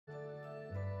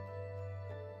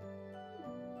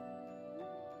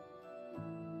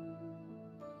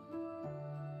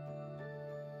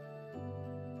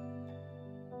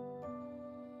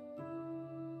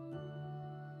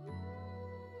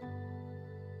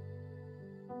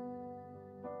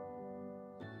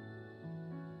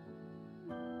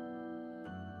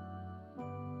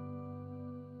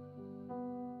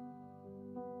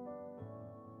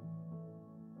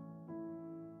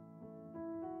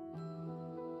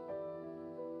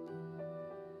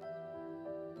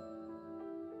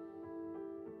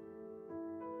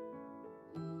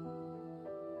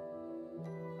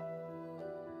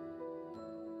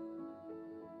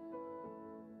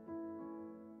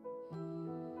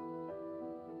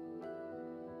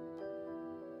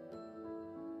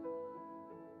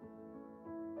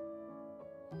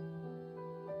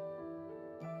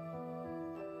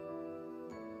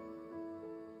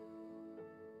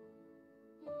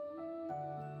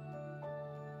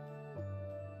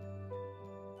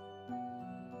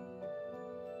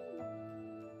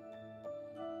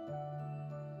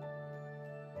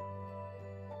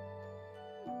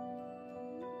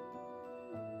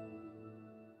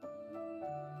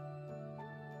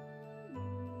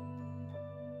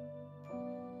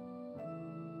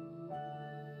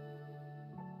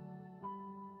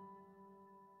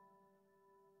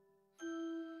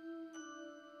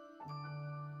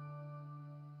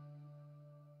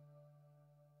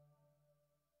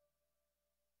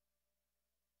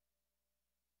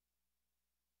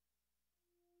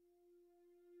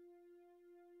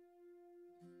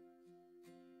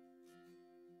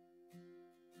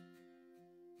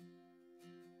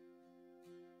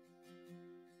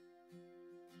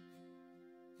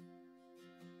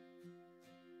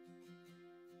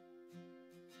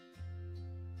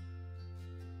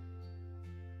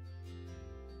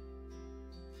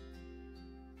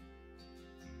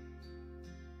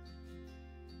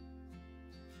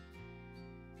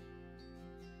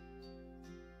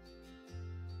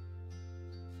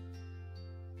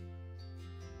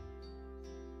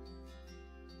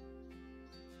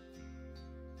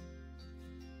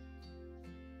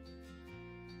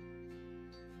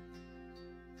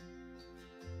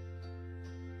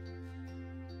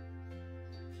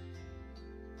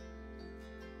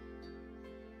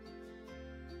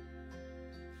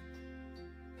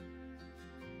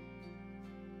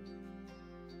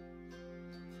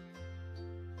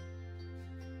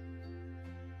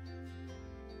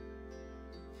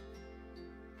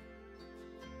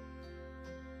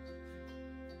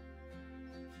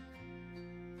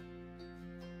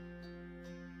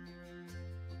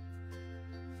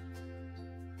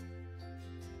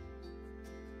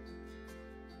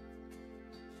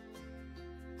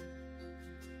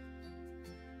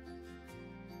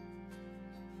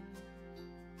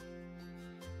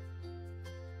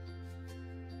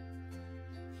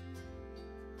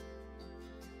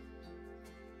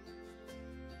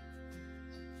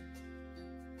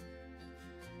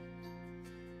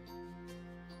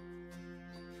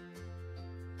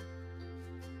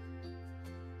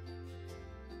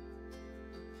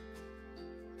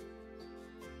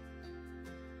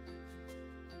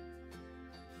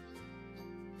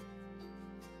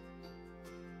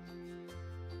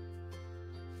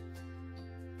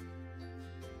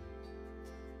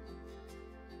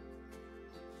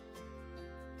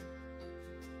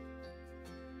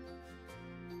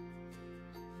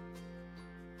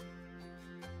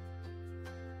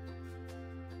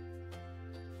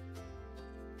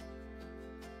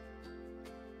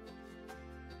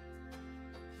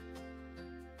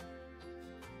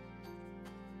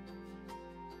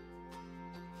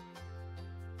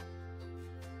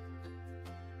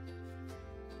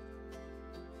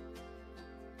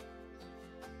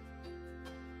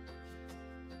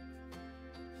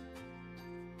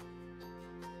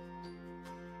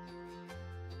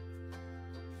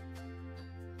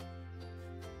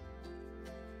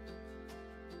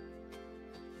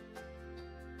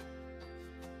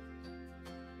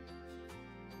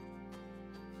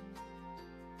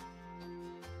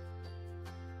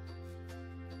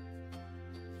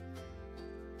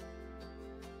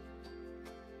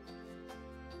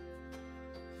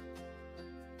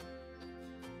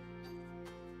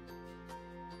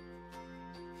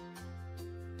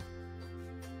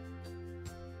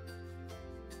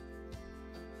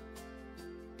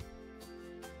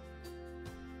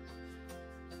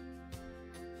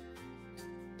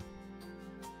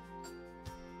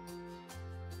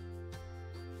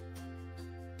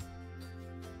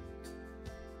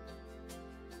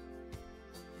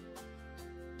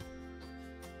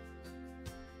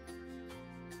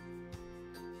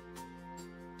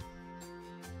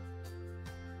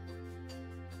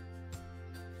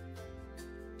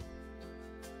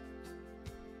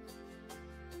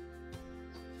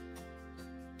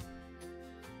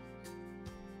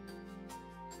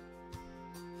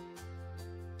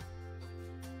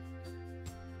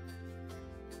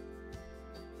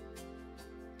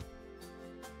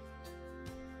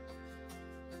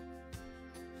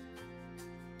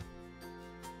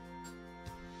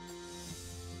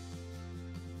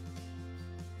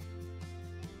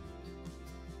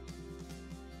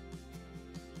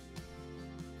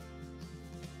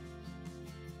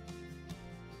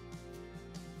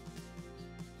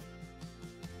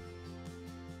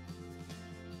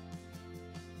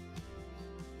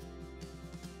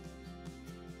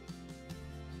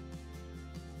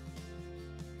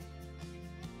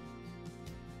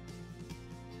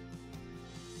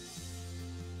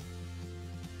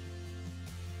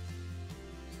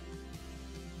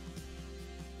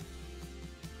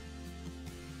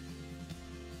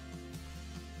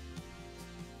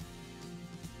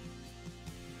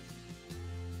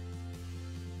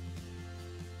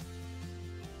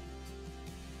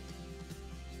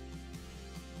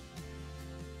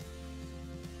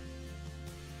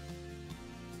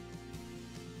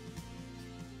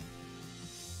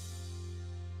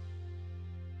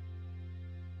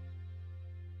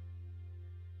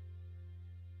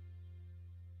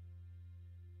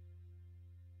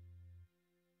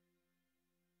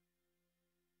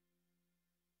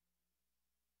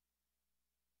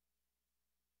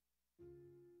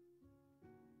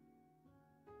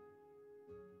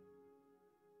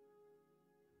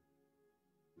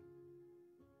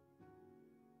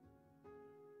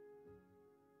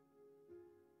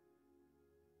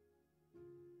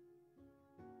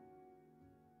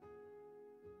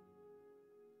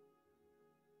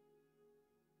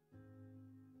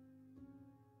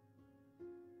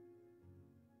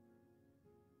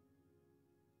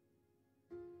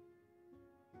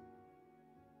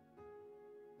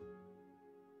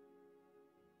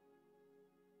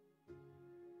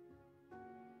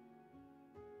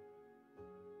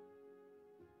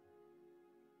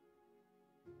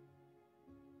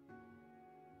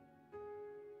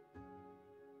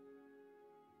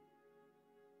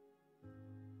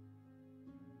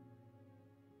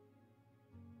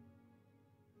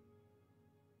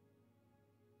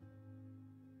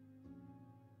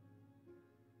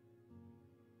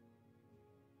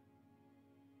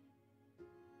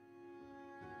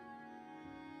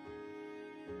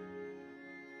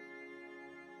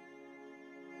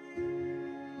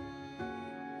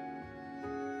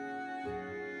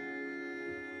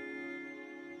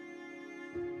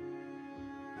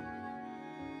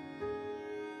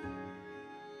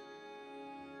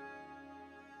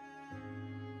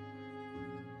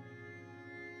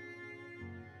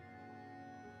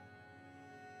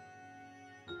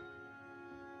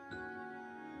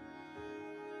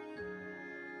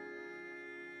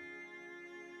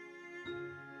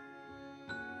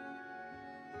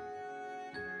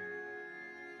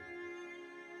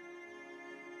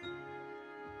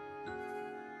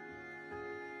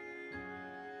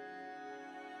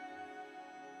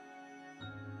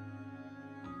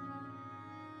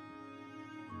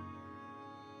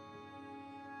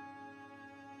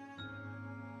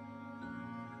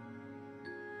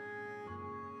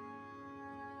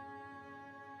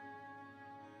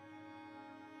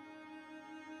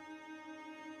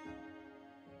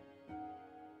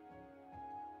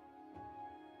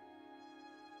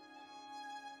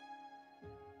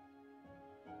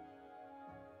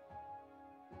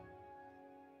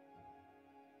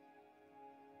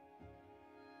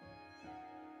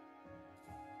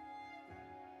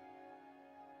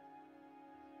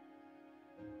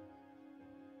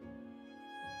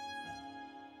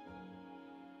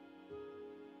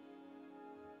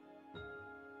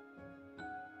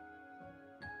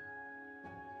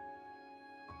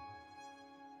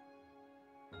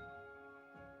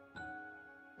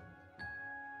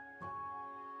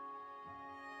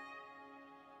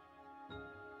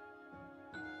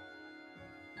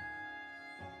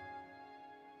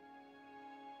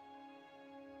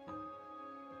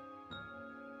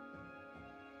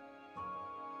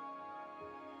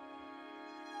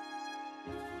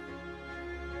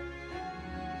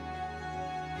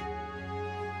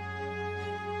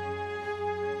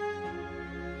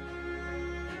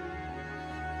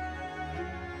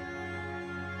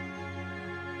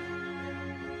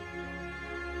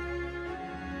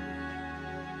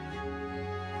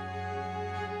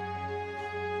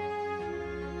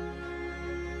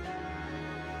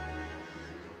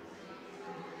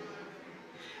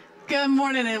Good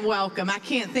morning and welcome. I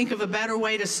can't think of a better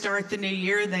way to start the new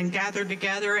year than gathered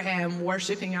together and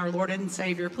worshiping our Lord and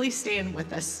Savior. Please stand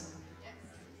with us.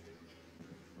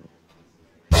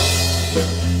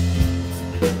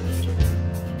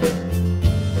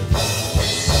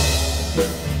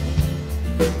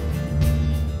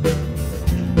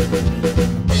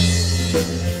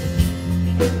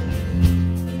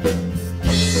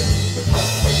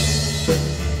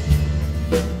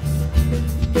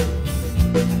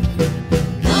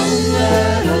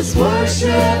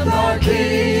 Worship our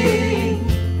King.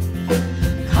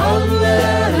 Come,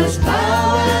 let us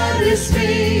bow at His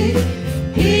feet.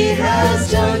 He has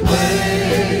done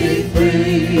great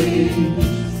things.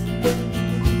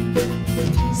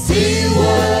 See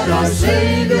what our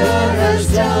Savior has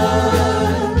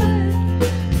done.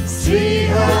 See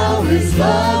how His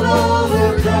love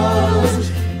overcomes.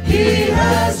 He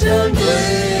has done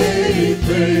great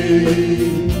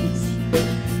things.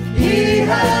 He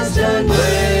has done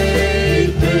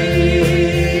great things.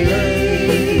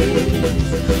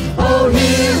 Oh,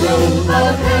 hero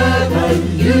of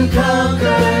heaven, you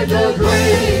conquered the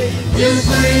grave. You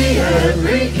free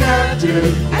every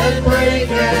captive and break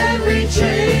every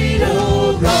chain,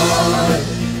 oh God.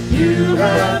 You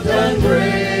have done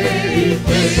great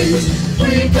things.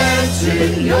 We dance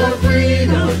in your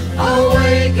freedom,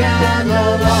 awake and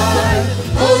alive.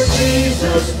 Oh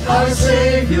Jesus, our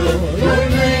Savior, your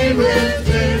name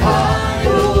lifted high,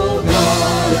 oh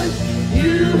God.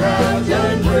 You have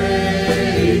done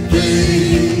great things.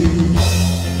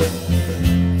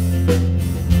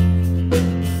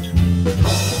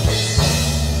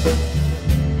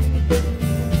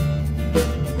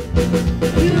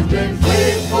 You've been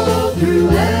faithful through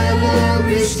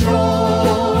every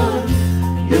storm.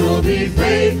 You'll be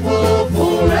faithful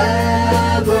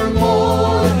forevermore.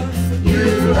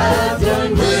 You have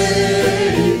done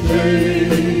great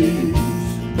things,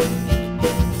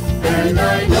 and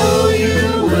I know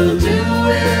you will do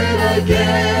it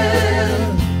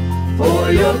again,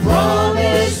 for your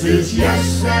promise is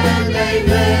yes and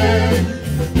amen.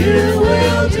 You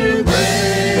will do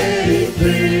great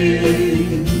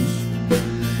things.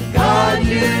 God,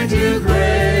 you do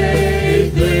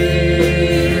great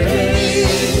things.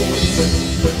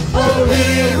 Oh,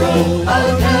 hero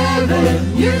of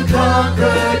heaven, you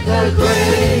conquered the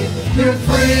grave. You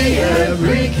free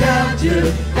every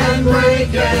captive and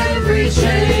break every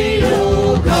chain,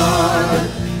 oh God.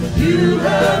 You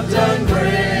have done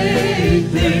great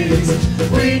things.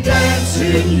 We dance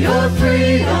in your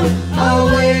freedom,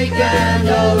 awake and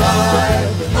alive.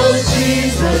 Oh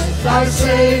Jesus, our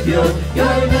Savior,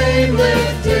 your name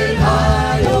lifted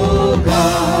high, oh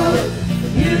God.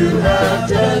 You have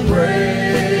done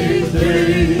great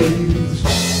things.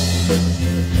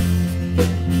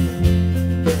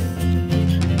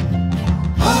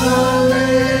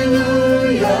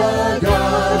 Hallelujah,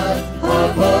 God,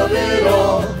 above it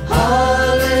all.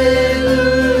 Hallelujah,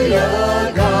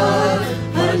 God,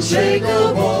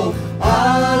 unshakable.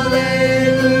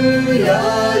 Hallelujah,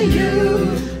 you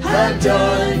have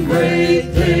done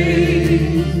great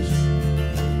things.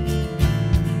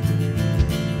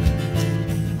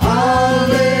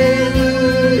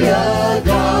 Hallelujah,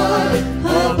 God,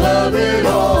 above it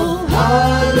all.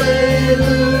 Hallelujah,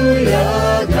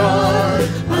 God,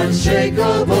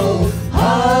 unshakable.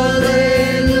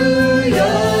 Hallelujah,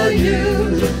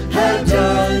 you have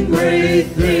done great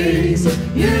things.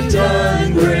 You've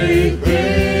done great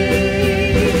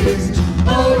things.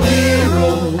 Oh,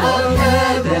 hero of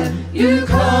heaven, you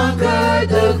conquered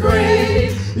the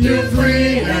grave. You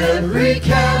free every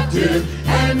captive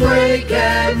and break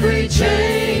every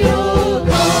chain, oh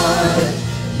God.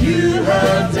 You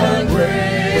have done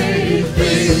great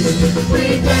things.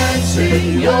 We dance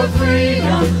in your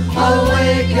freedom,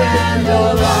 awake and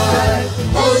alive.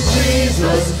 Oh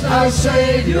Jesus, our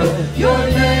Savior, your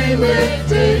name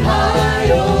lifted high,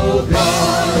 oh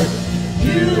God.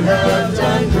 You have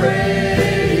done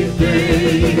great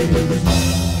things.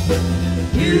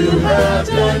 You have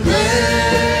done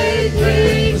great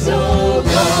things, oh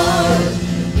God.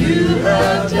 You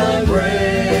have done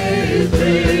great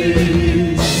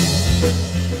things.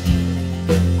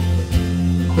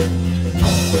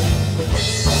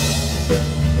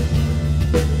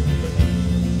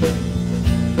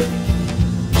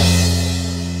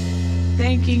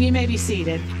 Thank you. You may be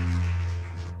seated.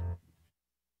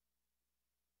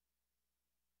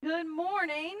 Good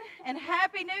morning and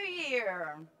Happy New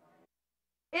Year.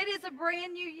 It is a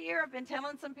brand new year. I've been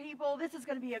telling some people this is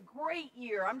going to be a great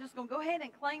year. I'm just going to go ahead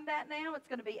and claim that now. It's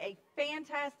going to be a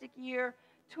fantastic year.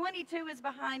 22 is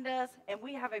behind us, and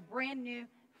we have a brand new,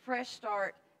 fresh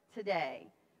start today.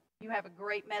 You have a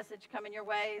great message coming your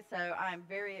way, so I'm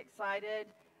very excited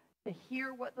to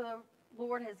hear what the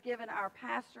Lord has given our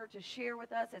pastor to share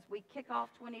with us as we kick off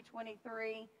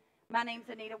 2023. My name's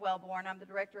Anita Wellborn. I'm the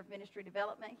Director of Ministry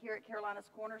Development here at Carolina's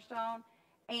Cornerstone.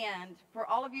 And for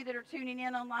all of you that are tuning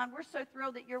in online, we're so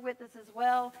thrilled that you're with us as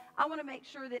well. I want to make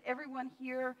sure that everyone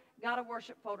here got a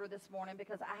worship folder this morning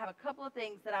because I have a couple of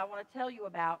things that I want to tell you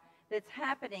about that's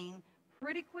happening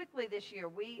pretty quickly this year.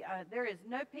 There is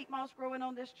no peat moss growing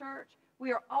on this church.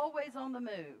 We are always on the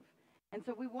move. And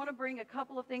so we want to bring a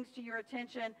couple of things to your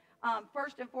attention.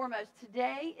 First and foremost,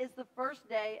 today is the first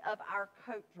day of our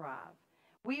coat drive.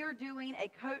 We are doing a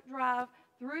coat drive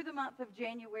through the month of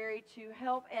January to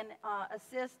help and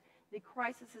assist the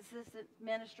Crisis Assistance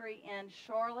Ministry in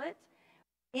Charlotte.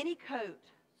 Any coat,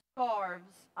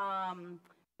 scarves,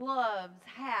 gloves,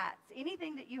 hats,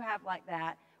 anything that you have like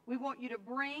that, we want you to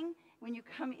bring. When you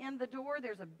come in the door,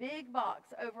 there's a big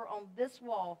box over on this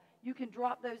wall. You can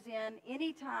drop those in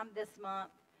anytime this month,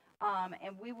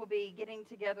 and we will be getting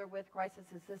together with Crisis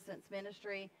Assistance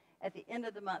Ministry at the end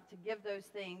of the month to give those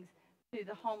things to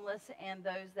the homeless and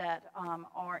those that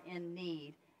are in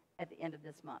need at the end of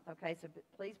this month. Okay, so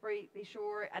please be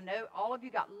sure. I know all of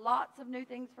you got lots of new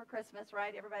things for Christmas,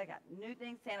 right? Everybody got new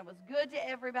things. Santa was good to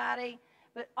everybody,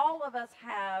 but all of us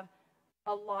have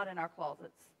a lot in our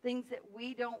closets, things that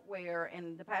we don't wear,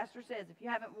 and the pastor says if you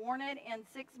haven't worn it in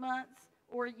 6 months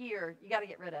or a year, you got to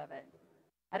get rid of it.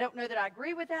 I don't know that I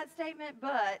agree with that statement,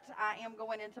 but I am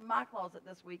going into my closet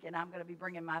this week, and I'm going to be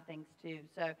bringing my things too.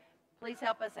 So please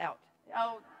help us out.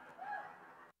 Oh,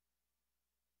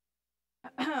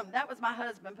 that was my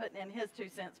husband putting in his 2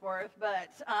 cents worth,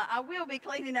 but I will be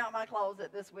cleaning out my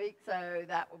closet this week, so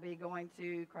that will be going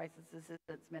to Crisis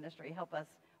Assistance Ministry. Help us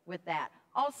with that.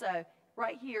 Also,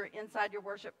 right here inside your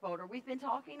worship folder, we've been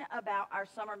talking about our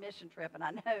summer mission trip, and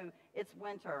I know it's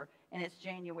winter and it's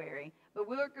January, but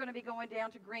we're going to be going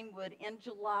down to Greenwood in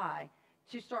July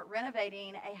to start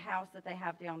renovating a house that they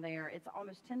have down there. It's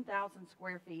almost 10,000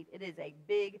 square feet. It is a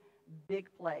big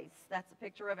place. That's a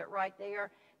picture of it right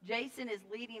there. Jason is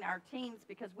leading our teams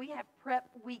because we have prep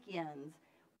weekends,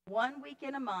 1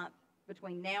 weekend a month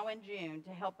between now and June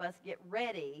to help us get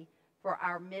ready for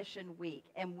our mission week,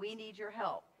 and we need your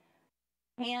help.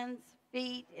 Hands,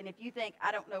 feet, and if you think,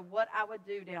 I don't know what I would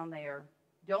do down there,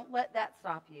 don't let that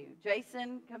stop you.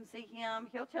 Jason, come see him.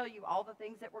 He'll tell you all the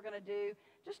things that we're going to do.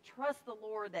 Just trust the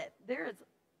Lord that there is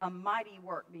a mighty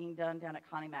work being done down at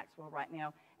Connie Maxwell right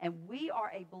now, and we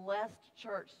are a blessed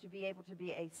church to be able to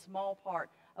be a small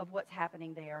part of what's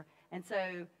happening there. And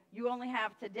so you only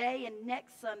have today and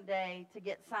next Sunday to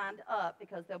get signed up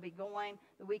because they'll be going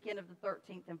the weekend of the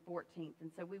 13th and 14th.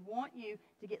 And so we want you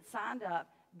to get signed up,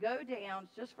 go down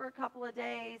just for a couple of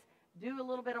days, do a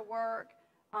little bit of work,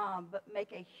 but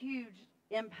make a huge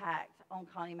impact on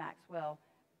Connie Maxwell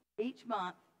each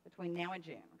month between now and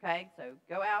June, okay? So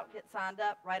go out, get signed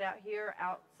up right out here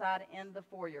outside in the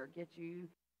foyer. Get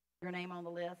your name on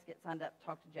the list, get signed up,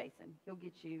 talk to Jason. He'll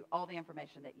get you all the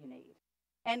information that you need.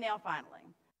 And now finally,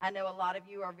 I know a lot of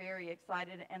you are very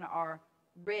excited and are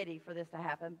ready for this to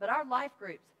happen, but our life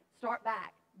groups start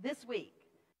back this week.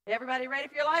 Everybody ready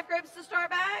for your life groups to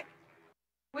start back?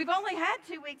 We've only had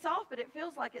 2 weeks off, but it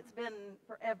feels like it's been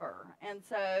forever. And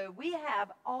so we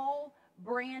have all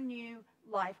brand new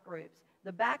life groups.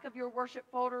 The back of your worship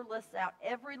folder lists out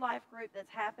every life group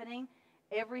that's happening,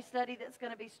 every study that's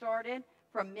going to be started,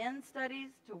 from men's studies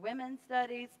to women's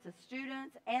studies to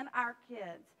students and our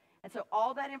kids. And so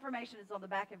all that information is on the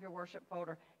back of your worship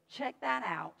folder. Check that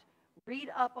out. Read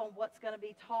up on what's going to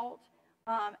be taught.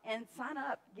 And sign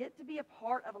up. Get to be a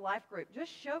part of a life group.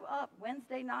 Just show up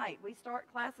Wednesday night. We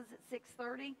start classes at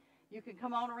 6:30. You can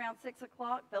come on around 6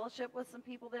 o'clock, fellowship with some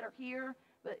people that are here,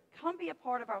 but come be a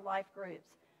part of our life groups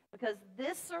because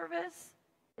this service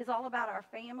is all about our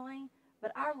family,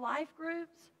 but our life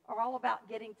groups are all about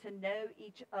getting to know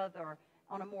each other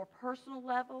on a more personal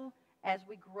level as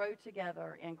we grow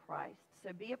together in Christ.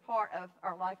 So be a part of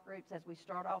our life groups as we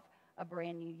start off a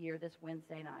brand new year this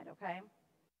Wednesday night, okay?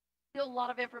 Still a lot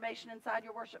of information inside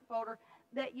your worship folder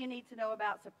that you need to know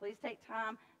about, so please take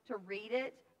time to read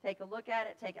it, take a look at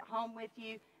it, take it home with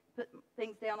you, put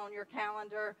things down on your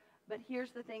calendar. But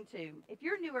here's the thing, too. If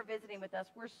you're new or visiting with us,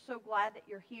 we're so glad that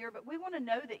you're here, but we want to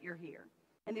know that you're here.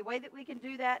 And the way that we can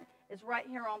do that is right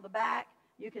here on the back.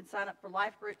 You can sign up for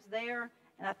life groups there.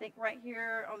 And I think right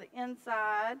here on the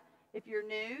inside, if you're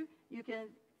new, you can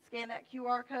scan that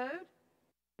QR code.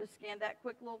 Just scan that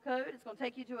quick little code. It's going to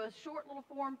take you to a short little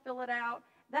form. Fill it out.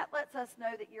 That lets us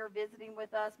know that you're visiting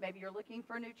with us. Maybe you're looking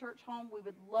for a new church home. We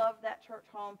would love that church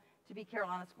home to be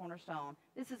Carolina's Cornerstone.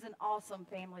 This is an awesome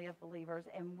family of believers,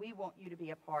 and we want you to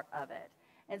be a part of it.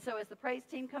 And so as the praise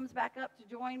team comes back up to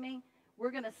join me,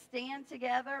 we're going to stand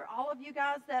together. All of you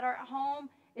guys that are at home,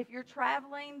 if you're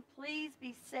traveling, please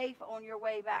be safe on your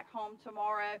way back home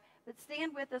tomorrow. But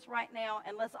stand with us right now,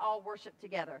 and let's all worship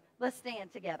together. Let's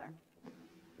stand together.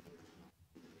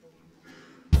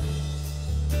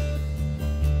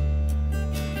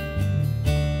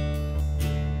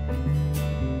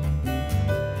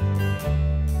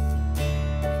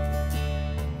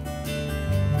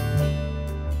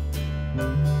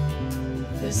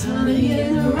 There's honey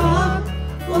in the rock,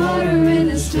 water in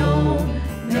the stone,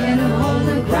 manna on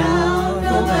the ground,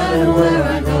 no matter where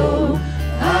I go.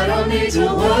 I don't need to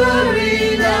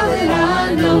worry now that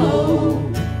I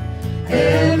know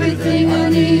everything I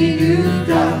need you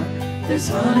got. There's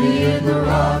honey in the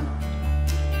rock.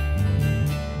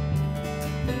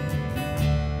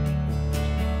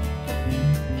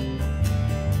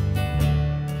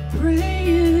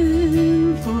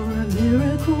 Praying for a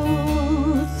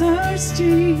miracle,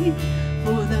 thirsty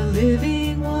for the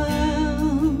living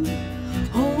well.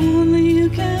 Only you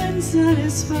can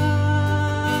satisfy.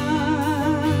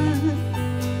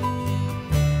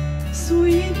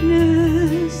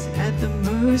 Sweetness at the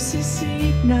mercy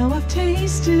seat, now I've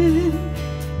tasted.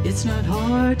 It's not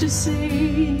hard to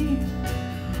see.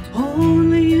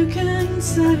 Only you can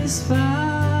satisfy.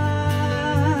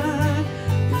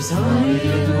 There's honey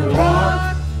in the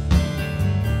rock.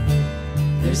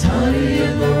 There's honey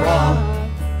in the rock.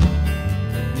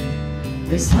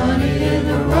 There's honey in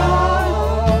the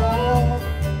rock.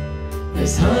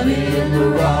 There's honey in the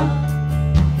rock.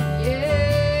 Yeah.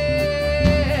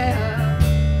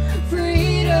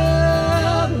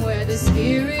 Freedom where the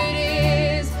Spirit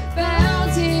is.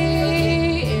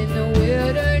 Bounty in the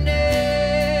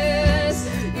wilderness.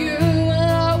 You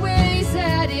will always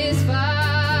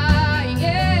satisfy.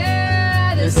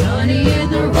 Yeah. There's honey in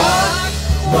the rock.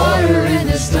 Water in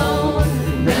the stone.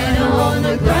 Manna on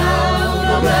the ground.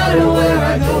 No matter where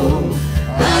I go,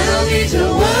 I don't need to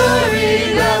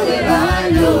worry now that I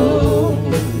know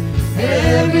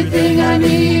everything I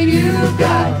need you've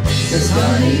got. There's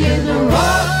honey in the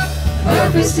rock,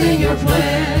 purpose in your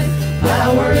plan,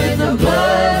 power in the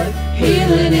blood,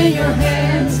 healing in your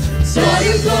hands.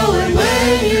 Started flowing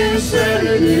when you said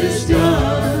it is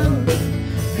done.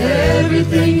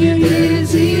 Everything you need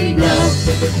is enough.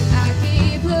 I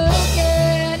keep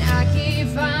looking, I keep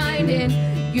finding,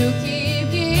 you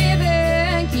keep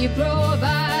giving, keep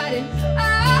providing. I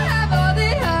have all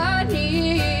that I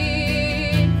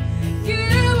need. You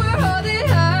are all that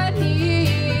I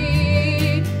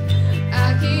need.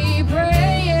 I keep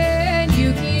praying,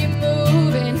 you keep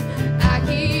moving. I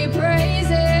keep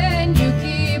praising, you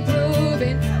keep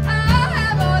proving. I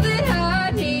have all that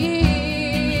I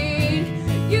need.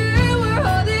 You are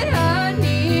all that I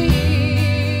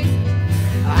need.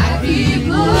 I keep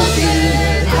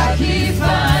looking, I keep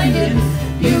finding.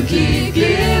 You keep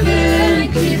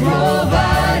giving, keep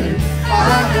providing.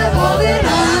 I have all that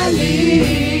I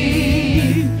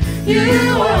need. You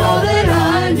are all that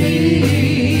I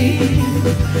need.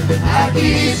 I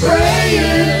keep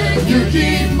praying, you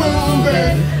keep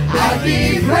moving. I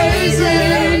keep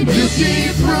praising, you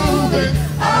keep proving.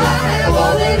 I have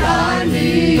all that I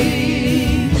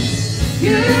need.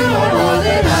 You are all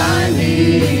that I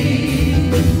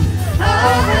need. I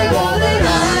have all that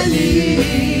I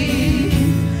need.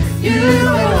 You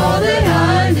are all that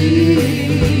I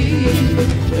need.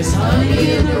 There's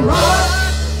honey in the rock,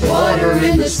 water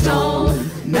in the stone,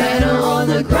 manna on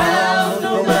the ground,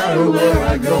 no matter where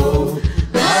I go.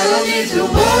 I don't need to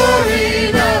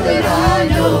worry now that I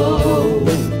know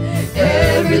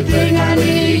everything I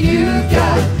need you've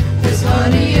got. There's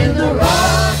honey in the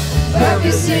rock,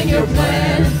 purpose in your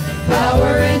plan,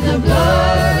 power in the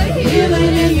blood,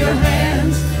 healing in your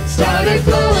hands. Started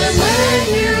flowing when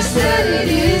you said it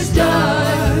is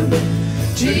done.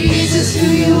 Jesus, who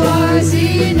you are is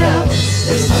enough.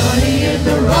 There's honey in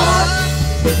the rock.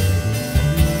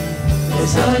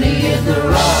 There's honey in the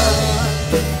rock.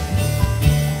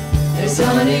 There's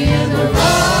honey in the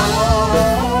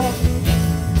rock.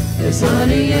 There's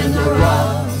honey in the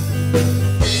rock.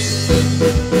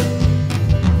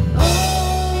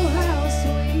 Oh, how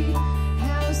sweet.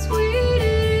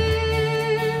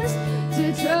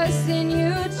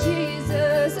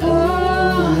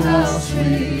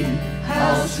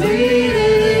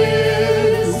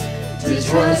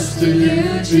 trust in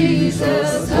you,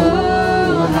 Jesus.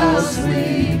 Oh, how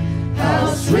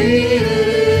sweet it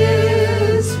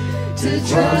is to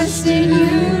trust in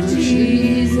you,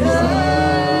 Jesus.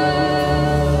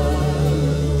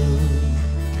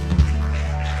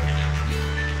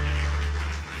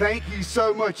 Thank you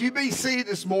so much. You be seated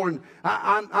this morning.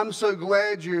 I'm so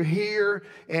glad you're here.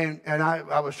 And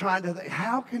I was trying to think,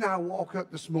 how can I walk up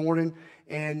this morning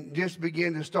and just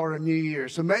begin to start a new year?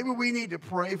 So maybe we need to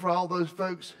pray for all those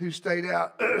folks who stayed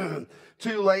out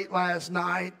too late last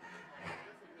night.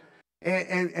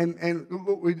 And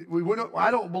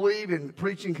I don't believe in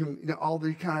preaching all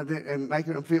these kind of things and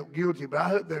making them feel guilty, but I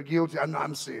hope they're guilty.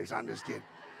 I'm serious. I'm just kidding.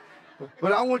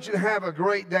 But I want you to have a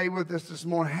great day with us this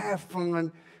morning. Have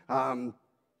fun. I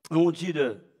want you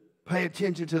to pay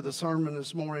attention to the sermon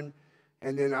this morning,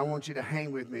 and then I want you to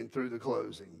hang with me through the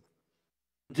closing.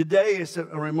 Today is a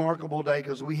remarkable day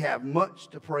because we have much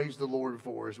to praise the Lord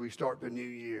for as we start the new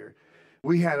year.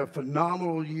 We had a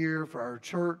phenomenal year for our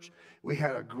church. We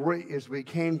had a great, as we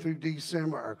came through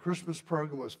December, our Christmas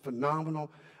program was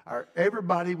phenomenal.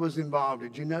 Everybody was involved.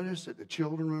 Did you notice that the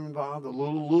children were involved? The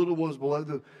little ones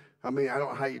below I don't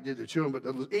know how you did the children,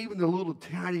 but even the little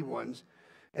tiny ones.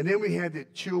 And then we had the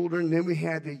children, then we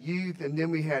had the youth, and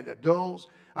then we had adults.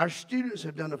 Our students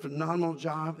have done a phenomenal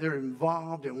job. They're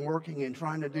involved in working and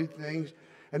trying to do things.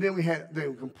 And then we had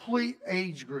the complete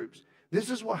age groups. This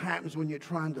is what happens when you're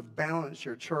trying to balance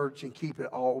your church and keep it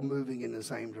all moving in the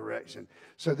same direction.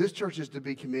 So this church is to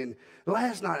be commended.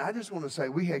 Last night, I just want to say,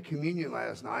 we had communion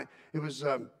last night. It was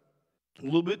a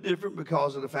little bit different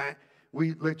because of the fact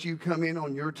we let you come in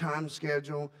on your time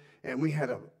schedule, and we had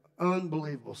an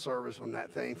unbelievable service on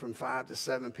that thing. From 5 to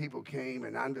 7 people came,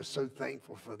 and I'm just so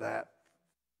thankful for that.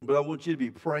 But I want you to be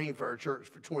praying for our church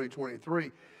for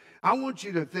 2023. I want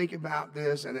you to think about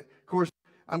this, and of course,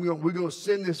 we're going to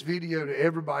send this video to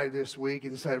everybody this week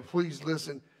and say, please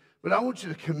listen. But I want you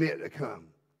to commit to come.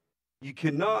 You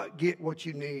cannot get what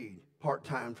you need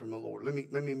part-time from the Lord. Let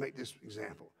me make this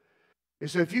example. And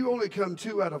so if you only come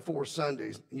 2 out of 4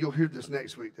 Sundays, and you'll hear this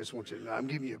next week, I want you to know, I'm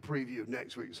giving you a preview of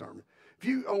next week's sermon. If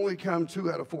you only come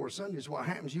 2 out of 4 Sundays, what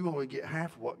happens? You only get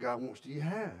half of what God wants you to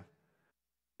have.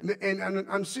 And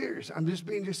I'm serious. I'm just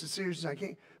being just as serious as I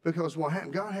can, because what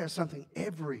happens? God has something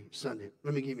every Sunday.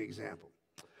 Let me give you an example.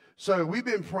 So we've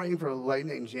been praying for a lady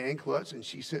named Jan Klutz, and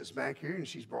she sits back here, and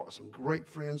she's brought some great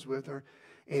friends with her.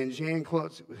 And Jan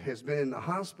Klutz has been in the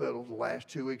hospital the last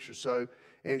 2 weeks or so,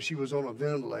 and she was on a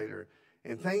ventilator.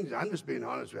 And things, I'm just being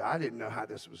honest with you, I didn't know how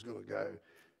this was going to go.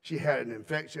 She had an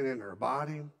infection in her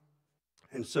body.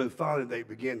 And so finally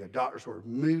the doctors were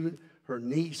moving. Her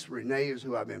niece, Renee, is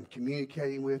who I've been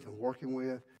communicating with and working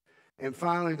with. And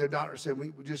finally the doctor said,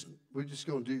 we're just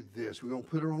going to do this. We're going to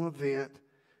put her on a vent,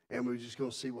 and we're just going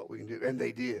to see what we can do. And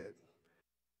they did.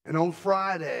 And on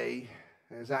Friday,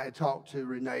 as I had talked to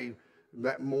Renee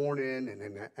that morning, and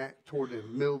then toward the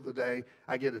middle of the day,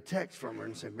 I get a text from her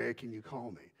and said, Mary, can you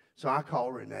call me? So I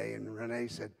called Renee, and Renee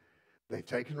said, they've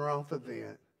taken her off the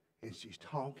vent, and she's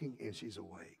talking, and she's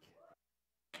awake.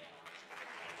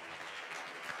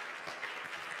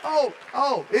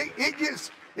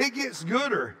 It gets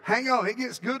gooder. Hang on, it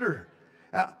gets gooder.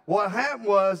 What happened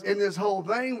was, in this whole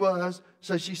thing was,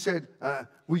 so she said,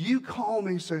 will you call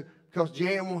me because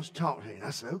Jan wants to talk to you? And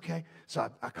I said, okay. So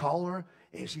I called her,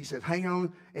 and she said, hang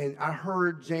on. And I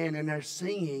heard Jan in there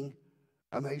singing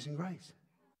Amazing Grace.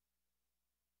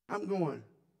 I'm going,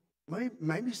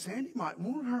 maybe Sandy might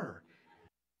want her.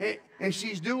 And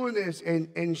she's doing this,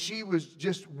 and she was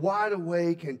just wide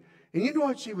awake. And you know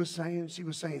what she was saying? She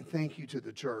was saying thank you to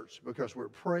the church, because we're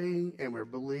praying and we're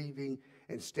believing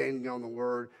and standing on the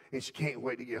word, and she can't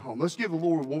wait to get home. Let's give the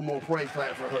Lord one more praise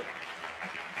clap for her.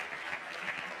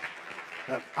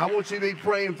 I want you to be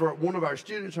praying for one of our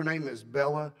students. Her name is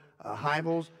Bella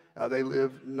Hybels. They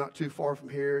live not too far from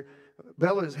here.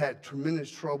 Bella has had tremendous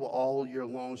trouble all year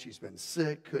long. She's been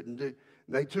sick, couldn't do.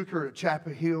 They took her to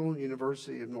Chapel Hill,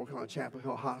 University of North Carolina Chapel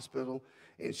Hill Hospital,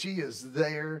 and she is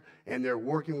there, and they're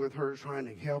working with her, trying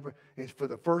to help her. And for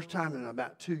the first time in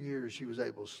about 2 years, she was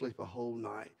able to sleep a whole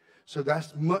night. So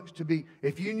that's much to be.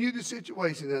 If you knew the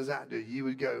situation as I do, you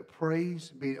would go,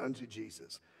 praise be unto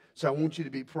Jesus. So I want you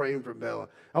to be praying for Bella.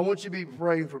 I want you to be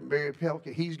praying for Barry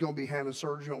Pelka. He's going to be having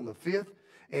surgery on the 5th.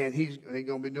 And he's going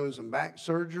to be doing some back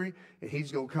surgery, and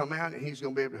he's going to come out, and he's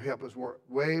going to be able to help us work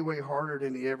way, way harder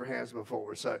than he ever has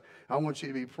before. So I want you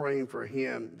to be praying for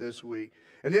him this week.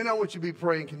 And then I want you to be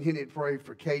praying, continue to pray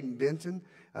for Caden Benton.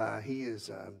 He is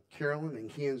Carolyn and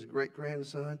Ken's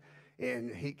great-grandson,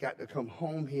 and he got to come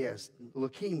home. He has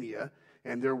leukemia,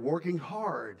 and they're working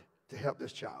hard to help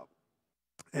this child.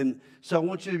 And so I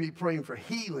want you to be praying for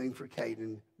healing for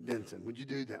Caden Denton. Would you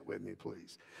do that with me,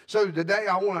 please? So today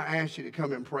I want to ask you to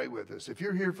come and pray with us. If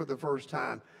you're here for the first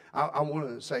time, I want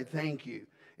to say thank you.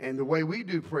 And the way we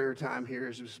do prayer time here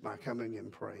is just by coming and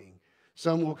praying.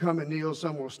 Some will come and kneel,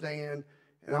 some will stand.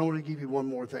 And I want to give you one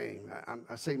more thing.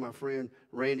 I see my friend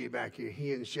Randy back here.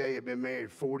 He and Shay have been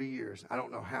married 40 years. I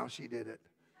don't know how she did it.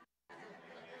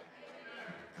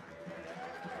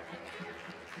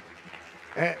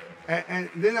 And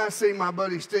then I see my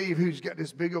buddy Steve, who's got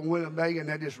this big old Winnebago, and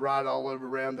they just ride all over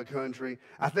around the country.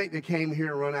 I think they came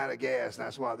here and run out of gas, and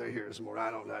that's why they're here this morning. I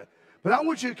don't know. But I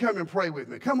want you to come and pray with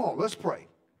me. Come on, let's pray.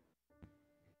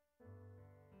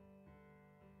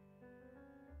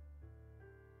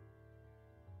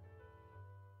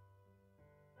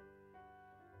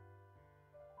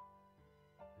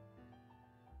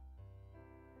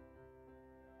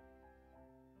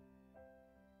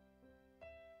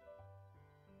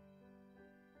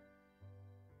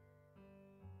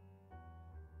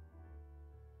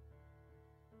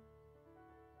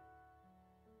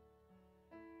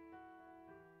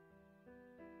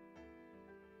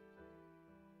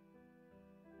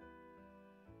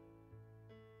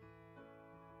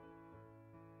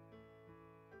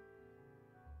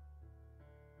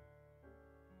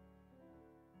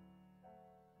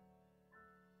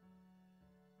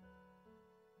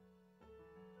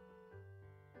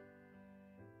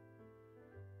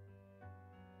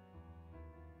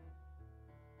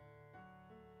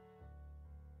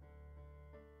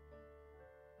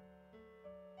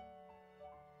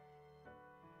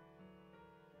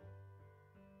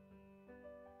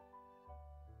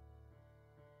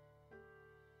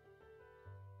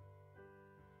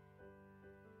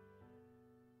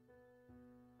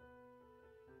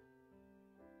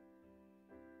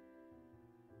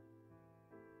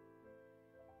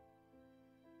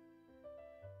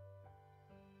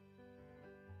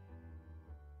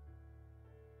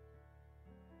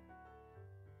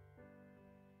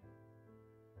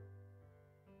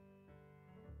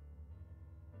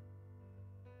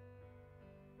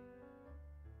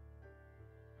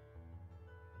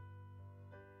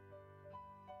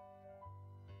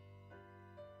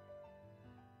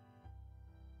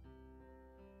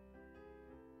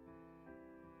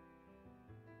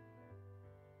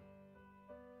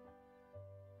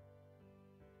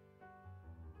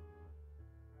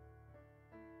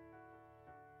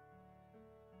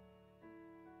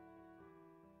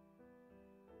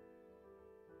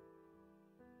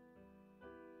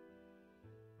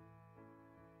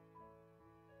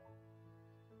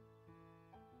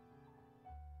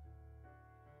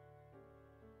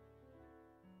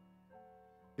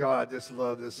 God, I just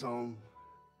love this song.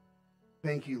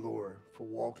 Thank you, Lord, for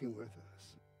walking with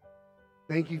us.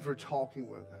 Thank you for talking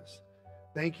with us.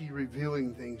 Thank you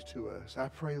revealing things to us. I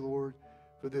pray, Lord,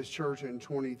 for this church in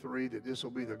 23, that this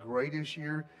will be the greatest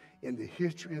year in the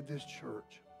history of this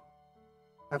church.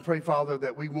 I pray, Father,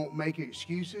 that we won't make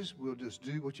excuses. We'll just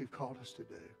do what you've called us to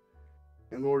do.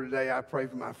 And Lord, today I pray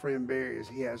for my friend Barry as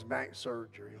he has back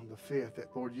surgery on the 5th, that,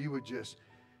 Lord, you would just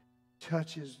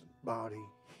touch his body,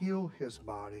 heal his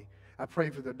body. I pray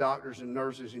for the doctors and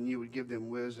nurses, and you would give them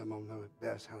wisdom on the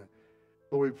best how.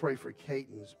 Lord, we pray for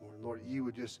Caden this morning. Lord, you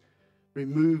would just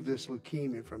remove this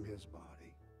leukemia from his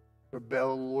body. For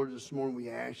Bella, Lord, this morning we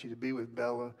ask you to be with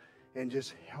Bella and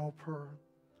just help her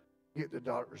get the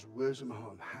doctor's wisdom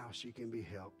on how she can be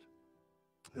helped.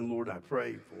 And Lord, I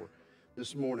pray for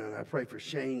this morning, I pray for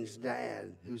Shane's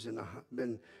dad, who's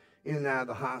been in and out of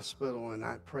the hospital, and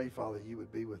I pray, Father, you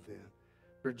would be with them.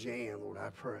 For Jan, Lord, I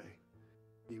pray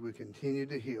you would continue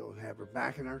to heal and have her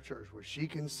back in our church where she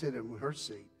can sit in her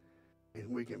seat and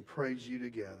we can praise you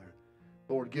together.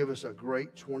 Lord, give us a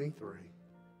great 23.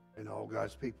 And all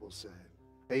God's people said,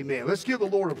 amen. Let's give the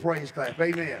Lord a praise clap.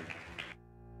 Amen.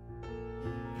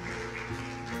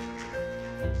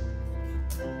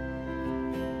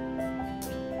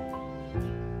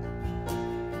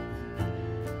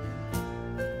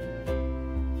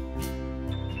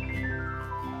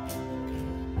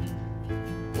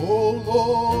 Oh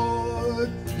Lord,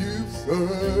 you've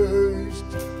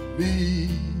searched me.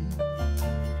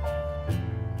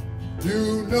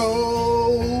 You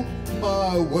know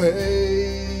my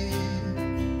way.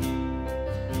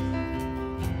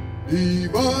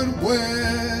 Even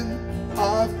when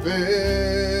I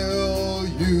fail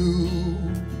you,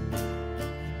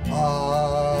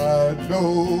 I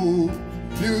know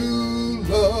you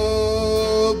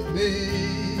love me.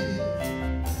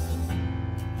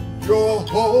 Your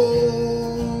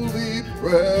holy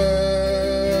presence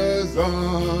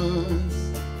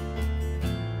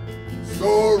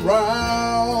surrounding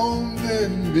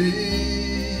me.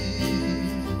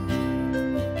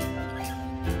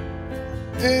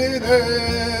 in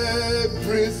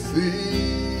every season.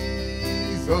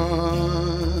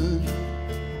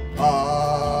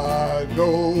 I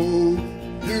know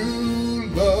you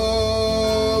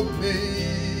love me.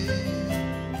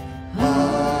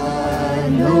 I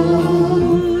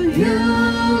know you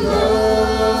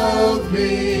love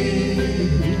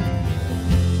me.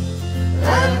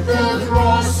 At the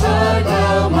cross I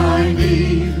bow my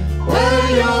knee, where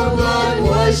your blood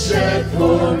was shed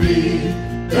for me.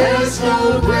 There's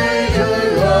no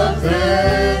greater love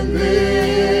than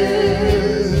this.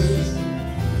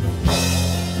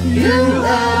 You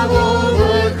have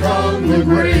overcome the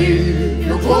grave.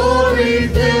 Your glory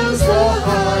fills the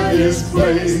highest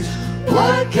place.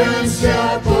 What can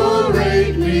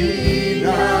separate me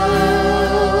now?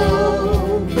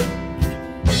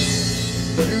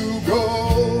 You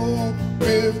go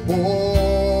before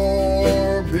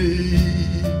me.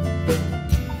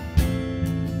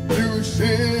 You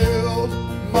shield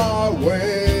my way.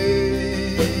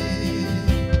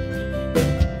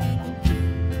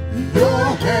 Your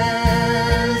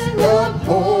hands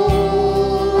upholds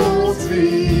me.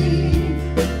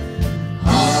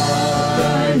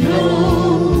 I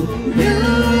know you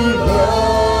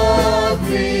love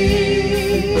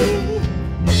me.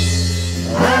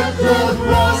 At the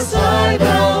cross I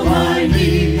bow my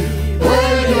knee,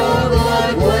 where your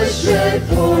blood was shed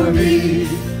for me.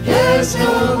 There's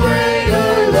no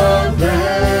greater love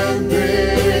than this.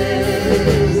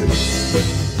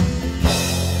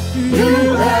 You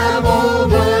have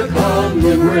overcome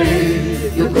the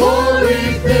grave. Your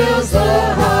glory fills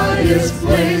the highest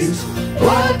place.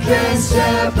 What can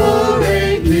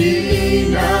separate me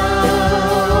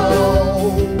now?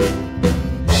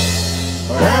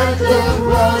 At the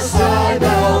cross I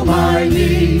bow my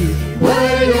knee,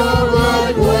 where your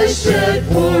blood was shed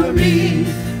for me.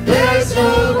 There's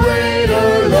no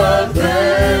greater love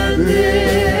than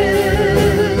this.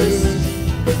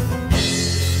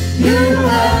 You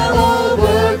have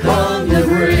overcome the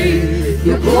grave.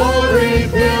 Your glory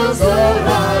fills the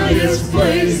highest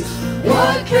place.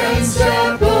 What can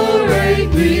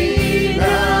separate me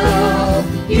now?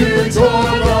 You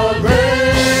tore the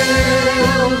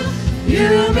veil.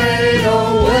 You made a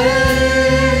way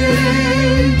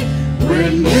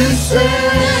when you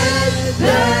said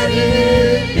that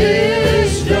it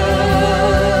is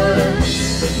done.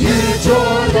 You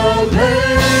tore the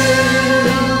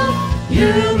veil.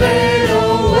 You made a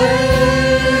way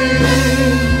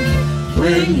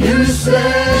when you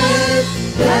said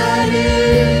that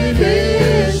it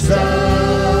is done.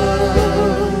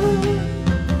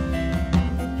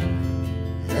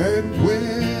 And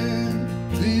when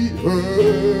the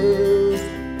earth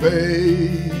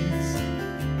fades,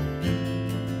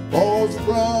 falls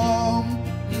from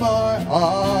my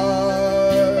eyes,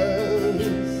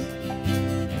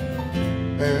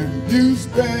 and you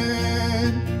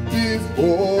stand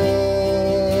before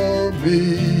me,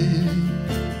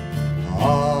 I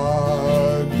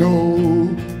know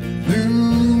you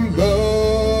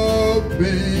love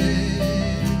me.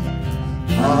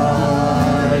 I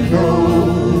know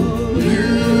you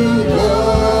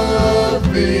love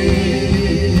me.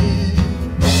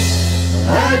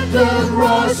 At the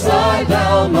cross I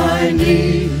bow my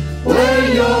knee, where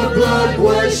your blood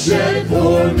was shed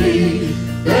for me.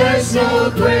 There's no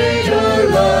greater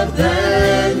love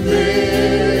than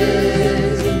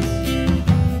this.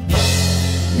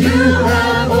 You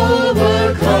have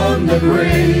overcome the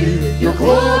grave. Your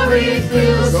glory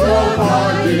fills the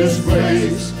highest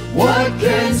place. What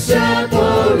can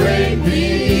separate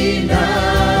me now?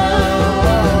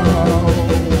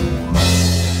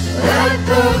 At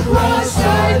the cross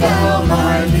I bow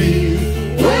my knee,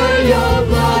 where your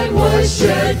blood was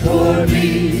shed for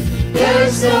me.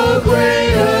 There's no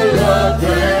greater love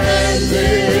than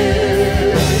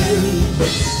this.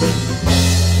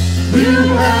 You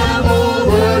have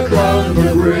overcome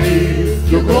the grave.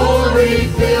 Your glory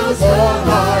fills the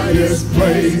highest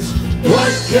place.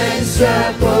 What can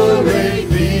separate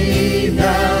me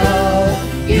now?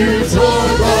 You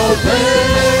tore the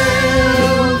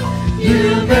veil. You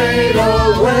made a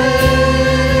way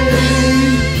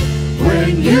when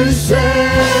you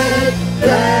said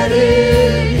that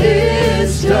it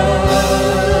is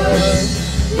done.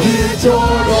 You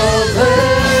tore the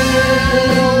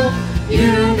veil.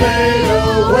 You made a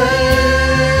way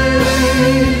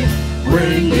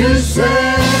when you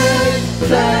said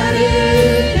that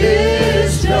it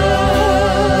is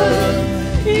done.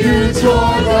 You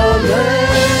tore the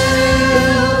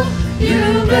veil. You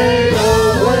made a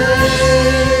way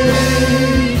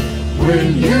when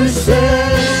you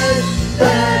said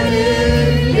that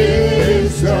it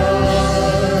is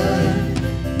done.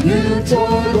 You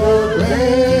tore the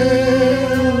veil.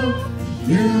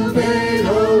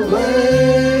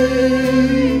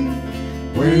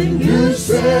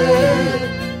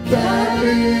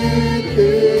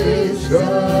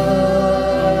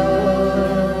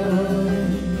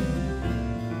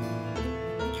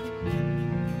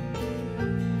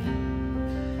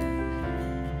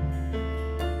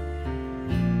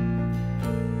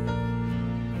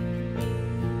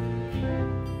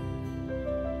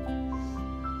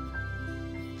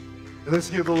 Let's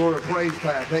give the Lord a praise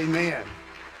clap. Amen.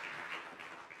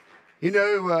 You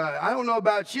know, I don't know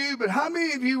about you, but how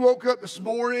many of you woke up this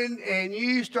morning and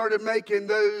you started making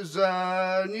those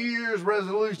New Year's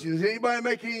resolutions? Anybody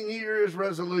making any New Year's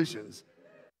resolutions?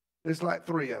 There's like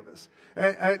 3 of us.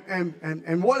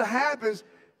 And what happens,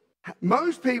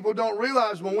 most people don't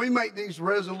realize when we make these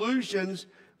resolutions,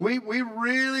 we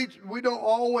don't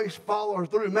always follow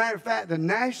through. Matter of fact, the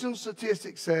national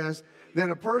statistic says that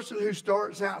a person who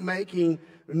starts out making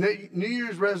New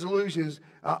Year's resolutions,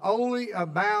 only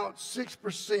about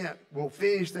 6% will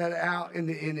finish that out in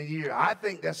the year. I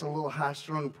think that's a little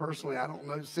high-strung personally. I don't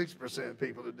know 6% of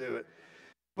people to do it.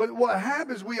 But what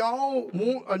happens, we all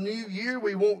want a new year.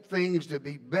 We want things to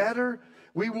be better.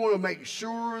 We want to make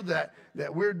sure that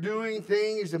we're doing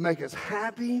things that make us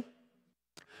happy.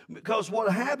 Because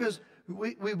what happens,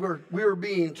 we were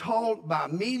being taught by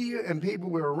media and people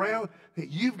we were around that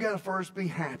you've got to first be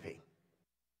happy.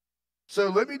 So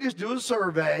let me just do a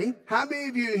survey. How many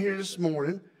of you in here this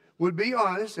morning would be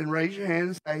honest and raise your hand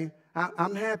and say,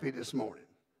 I'm happy this morning?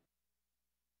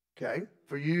 Okay.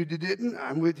 For you that didn't,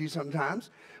 I'm with you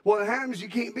sometimes. What happens, you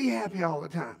can't be happy all the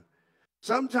time.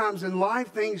 Sometimes in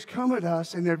life, things come at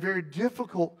us and they're very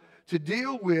difficult to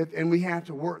deal with, and we have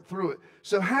to work through it.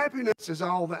 So happiness is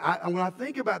all that. When I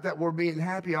think about that word being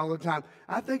happy all the time,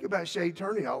 I think about Shay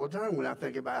Turney all the time when I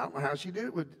think about, I don't know how she did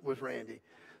it with Randy.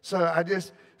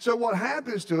 So what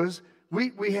happens to us,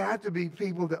 we have to be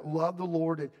people that love the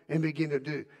Lord and begin to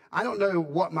do. I don't know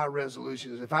what my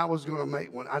resolution is. If I was going to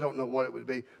make one, I don't know what it would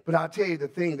be. But I'll tell you the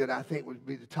thing that I think would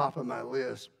be the top of my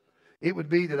list. It would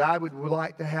be that I would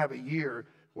like to have a year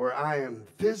where I am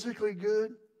physically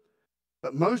good,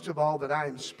 but most of all that I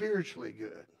am spiritually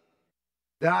good,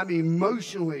 that I'm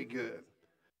emotionally good.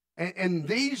 And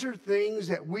these are things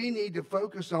that we need to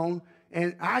focus on.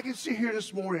 And I could sit here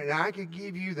this morning and I could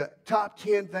give you the top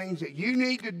 10 things that you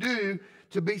need to do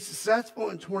to be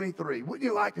successful in 23. Wouldn't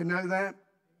you like to know that?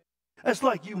 That's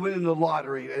like you winning the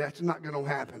lottery. That's not going to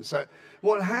happen. So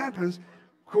what happens,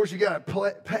 of course, you got to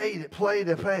play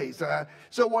to pay.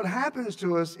 So what happens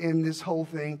to us in this whole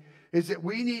thing is that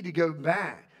we need to go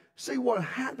back. See what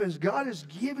happens, God has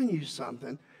given you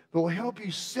something that will help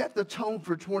you set the tone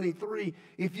for 23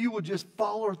 if you will just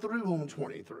follow through on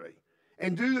 23.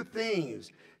 And do the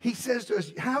things. He says to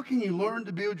us, how can you learn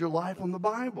to build your life on the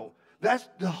Bible? That's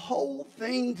the whole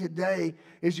thing today,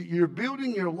 is that you're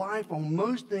building your life on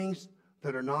most things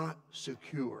that are not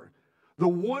secure. The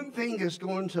one thing that's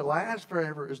going to last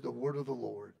forever is the word of the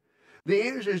Lord. The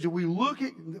answer is that we look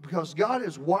at, because God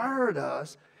has wired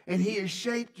us and he has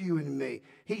shaped you and me.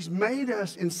 He's made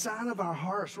us inside of our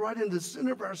hearts, right in the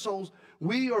center of our souls.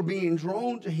 We are being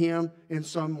drawn to him in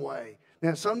some way.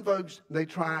 Now, some folks, they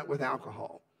try it with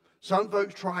alcohol. Some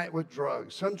folks try it with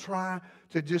drugs. Some try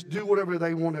to just do whatever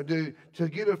they want to do to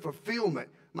get a fulfillment.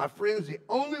 My friends, the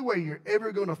only way you're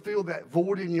ever going to feel that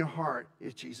void in your heart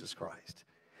is Jesus Christ.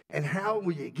 And how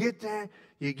will you get that?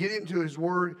 You get into his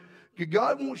word.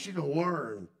 God wants you to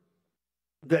learn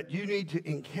that you need to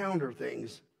encounter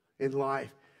things in life.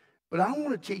 But I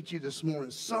want to teach you this morning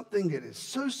something that is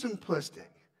so simplistic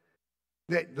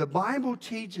that the Bible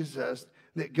teaches us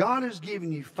that God has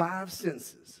given you 5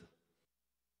 senses.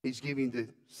 He's giving you the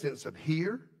sense of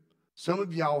hear. Some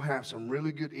of y'all have some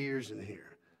really good ears in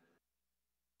here.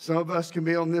 Some of us can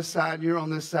be on this side, and you're on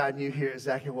this side, and you hear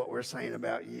exactly what we're saying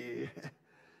about you.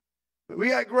 But we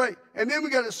got great. And then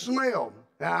we got a smell.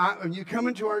 Now, when you come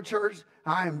into our church,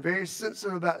 I am very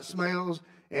sensitive about smells,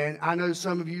 and I know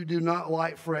some of you do not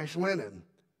like fresh linen.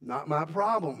 Not my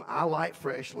problem. I like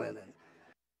fresh linen.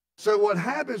 So what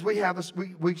happens,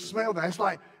 we smell that. It's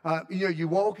like, you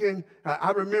walk in.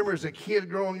 I remember as a kid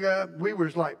growing up, we were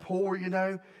like poor,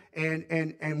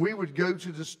 and we would go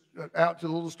out to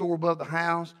the little store above the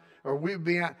house, or we'd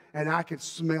be out, and I could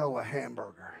smell a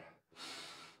hamburger.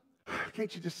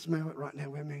 Can't you just smell it right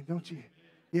now with me? Don't you?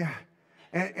 Yeah.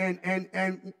 And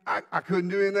I couldn't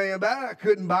do anything about it. I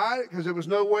couldn't buy it because there was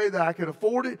no way that I could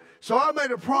afford it. So I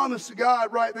made a promise to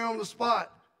God right there on the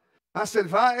spot. I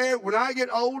said, when I get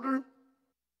older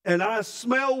and I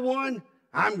smell one,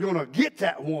 I'm going to get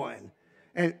that one.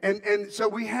 And so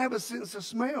we have a sense of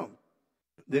smell.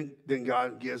 Then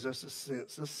God gives us a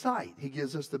sense of sight. He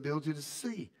gives us the ability to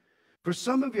see. For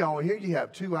some of y'all here, you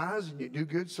have 2 eyes and you do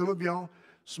good. Some of y'all,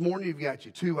 this morning, you've got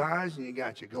your 2 eyes and you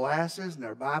got your glasses and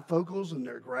they're bifocals and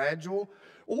they're gradual.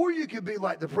 Or you could be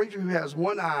like the preacher who has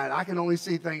 1 eye and I can only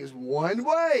see things one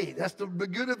way. That's the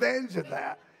good advantage of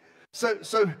that.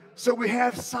 So we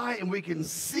have sight and we can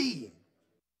see.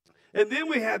 And then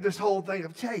we have this whole thing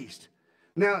of taste.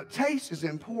 Now, taste is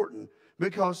important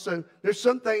because there's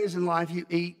some things in life you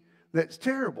eat that's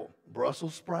terrible.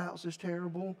 Brussels sprouts is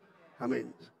terrible. I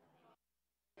mean,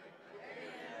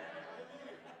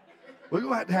 we're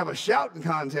going to have a shouting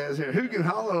contest here. Who can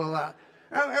holler a lot?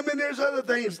 I mean, there's other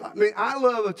things. I mean, I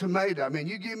love a tomato. I mean,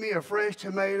 you give me a fresh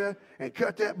tomato and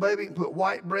cut that baby and put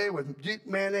white bread with Duke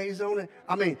mayonnaise on it.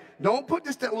 I mean, don't put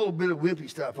just that little bit of wimpy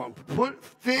stuff on.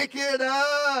 Thick it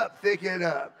up. Thick it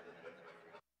up.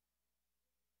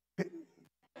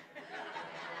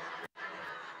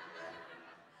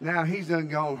 Now he's done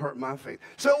gone hurt my face.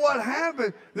 So what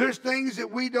happened? There's things that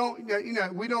we don't,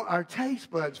 our taste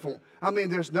buds form. I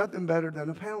mean, there's nothing better than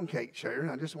a pound cake,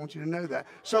 Sharon. I just want you to know that.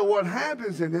 So what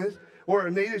happens in this, or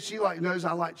Anita, she knows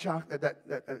I like chocolate,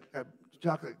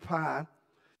 chocolate pie.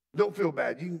 Don't feel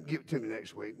bad. You can give it to me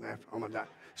next week after I'm gonna die.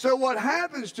 So what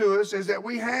happens to us is that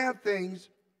we have things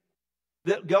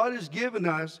that God has given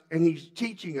us and He's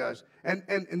teaching us, and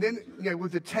then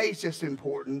with the taste, that's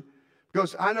important.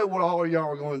 Because I know what all of y'all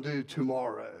are going to do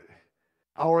tomorrow.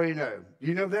 I already know.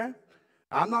 You know that?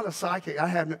 I'm not a psychic.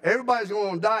 Everybody's going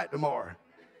on diet tomorrow.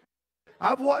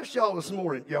 I've watched y'all this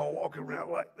morning. Y'all walking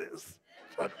around like this,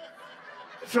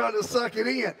 trying to suck it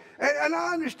in. And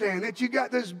I understand that you got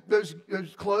those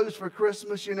clothes for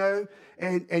Christmas, and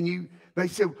they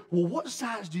said, well, what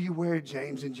size do you wear,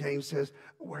 James? And James says,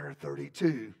 I wear a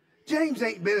 32. James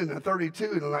ain't been in a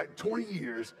 32 in like 20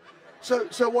 years.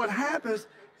 So what happens?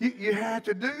 You have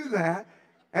to do that.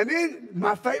 And then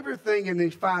my favorite thing in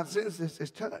these 5 sentences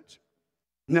is touch.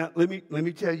 Now, let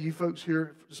me tell you folks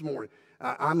here this morning,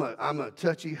 I'm a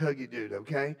touchy, huggy dude,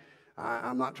 okay?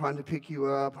 I'm not trying to pick you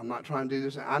up. I'm not trying to do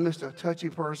this. I'm just a touchy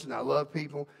person. I love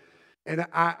people. And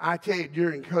I tell you,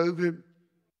 during COVID,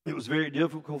 it was very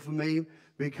difficult for me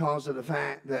because of the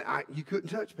fact that you couldn't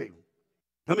touch people.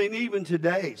 I mean, even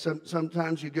today,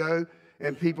 sometimes you go,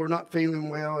 and people are not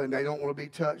feeling well, and they don't want to be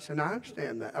touched, and I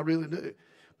understand that. I really do.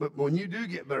 But when you do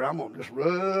get better, I'm going to just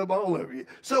rub all over you.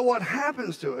 So what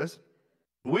happens to us,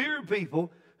 we're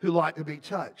people who like to be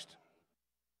touched.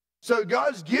 So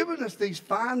God's given us these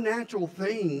 5 natural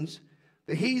things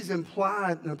that He's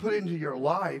implied and put into your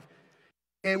life.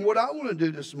 And what I want to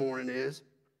do this morning is,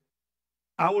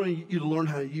 I want you to learn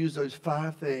how to use those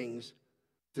 5 things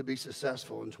to be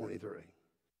successful in 23.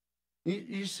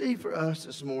 You see, for us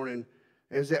this morning,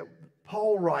 is that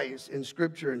Paul writes in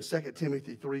Scripture in 2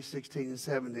 Timothy 3:16 and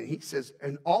 17. He says,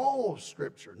 and all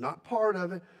Scripture, not part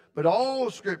of it, but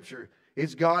all Scripture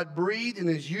is God-breathed and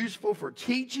is useful for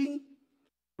teaching,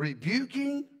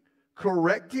 rebuking,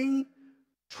 correcting,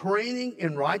 training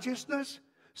in righteousness,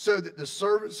 so that the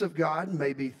servants of God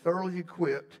may be thoroughly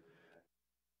equipped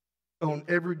on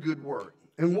every good work.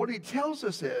 And what he tells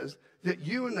us is that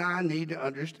you and I need to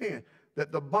understand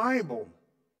that the Bible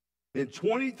in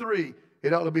 23,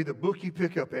 it ought to be the book you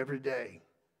pick up every day.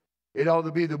 It ought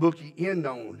to be the book you end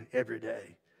on every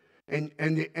day. And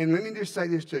let me just say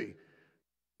this to you.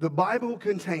 The Bible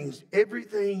contains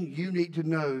everything you need to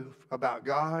know about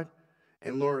God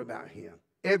and learn about Him.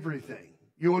 Everything.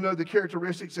 You want to know the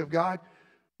characteristics of God?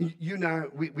 You know,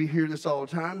 we hear this all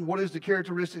the time. What is the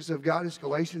characteristics of God? It's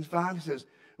Galatians 5. It says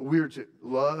we're to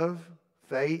love,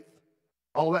 faith,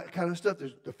 all that kind of stuff.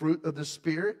 There's the fruit of the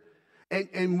Spirit.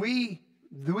 And we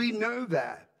know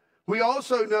that. We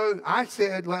also know, I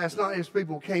said last night as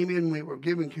people came in, we were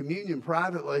giving communion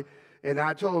privately, and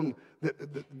I told them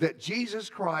that Jesus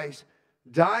Christ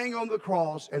dying on the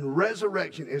cross and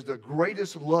resurrection is the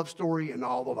greatest love story in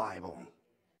all the Bible.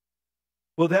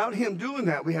 Without Him doing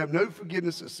that, we have no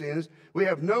forgiveness of sins. We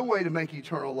have no way to make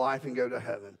eternal life and go to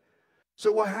heaven.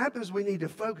 So what happens, we need to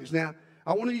focus. Now,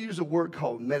 I want to use a word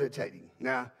called meditating.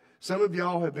 Now, some of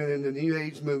y'all have been in the New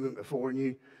Age movement before, and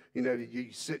you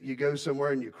go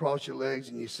somewhere and you cross your legs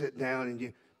and you sit down and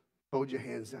you hold your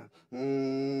hands down.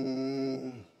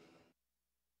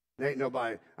 Ain't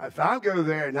nobody. If I go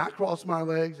there and I cross my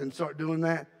legs and start doing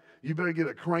that, you better get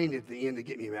a crane at the end to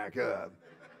get me back up.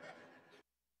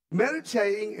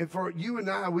 Meditating, and for you and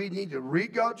I, we need to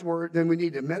read God's Word, then we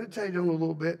need to meditate on it a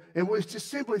little bit, and we just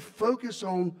simply focus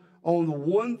on the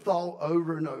one thought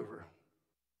over and over.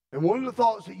 And one of the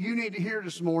thoughts that you need to hear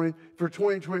this morning for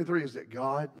 2023 is that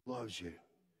God loves you.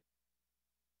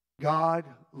 God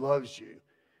loves you.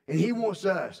 And He wants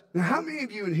us. Now, how many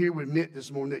of you in here would admit this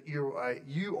morning that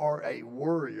you are a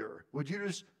worrier? Would you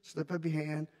just slip up your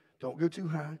hand? Don't go too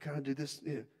high. Kind of do this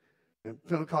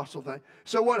Pentecostal thing.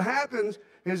 So what happens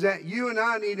is that you and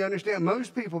I need to understand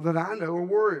most people that I know are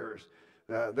worriers.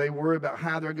 They worry about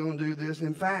how they're going to do this.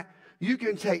 In fact, you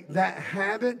can take that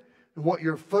habit, what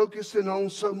you're focusing on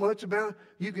so much about,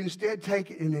 you can instead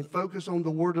take it and then focus on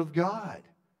the Word of God.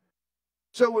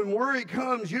 So when worry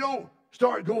comes, you don't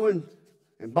start going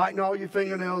and biting all your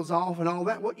fingernails off and all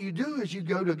that. What you do is you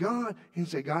go to God and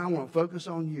say, God, I want to focus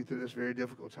on you through this very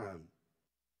difficult time.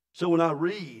 So when I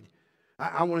read,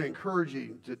 I want to encourage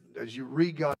you to, as you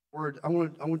read God's word, I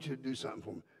want you to do something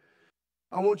for me.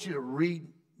 I want you to read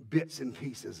bits and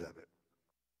pieces of it.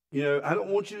 You know, I don't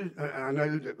want you to, I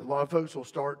know that a lot of folks will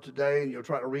start today and you'll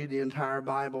try to read the entire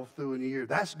Bible through in a year.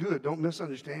 That's good. Don't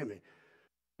misunderstand me.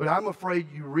 But I'm afraid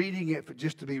you reading it for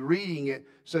just to be reading it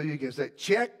so you can say,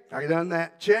 check, I done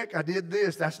that. Check, I did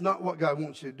this. That's not what God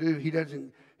wants you to do.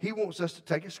 He wants us to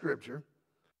take a scripture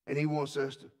and he wants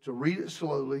us to read it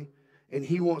slowly, and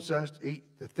he wants us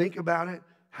to think about it,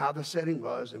 how the setting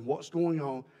was and what's going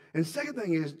on. And the second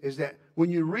thing is that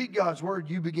when you read God's word,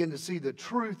 you begin to see the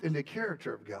truth and the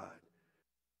character of God.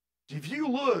 If you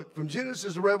look from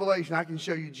Genesis to Revelation, I can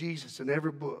show you Jesus in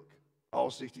every book, all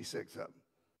 66 of them.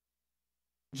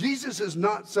 Jesus is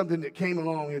not something that came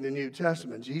along in the New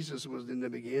Testament. Jesus was in the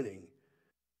beginning.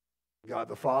 God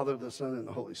the Father, the Son, and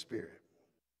the Holy Spirit.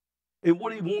 And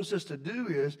what he wants us to do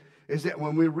is that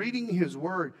when we're reading his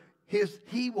word,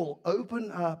 he will open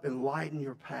up and lighten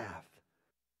your path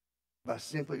by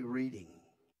simply reading.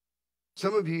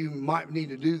 Some of you might need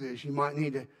to do this. You might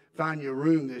need to find your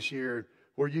room this year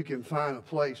where you can find a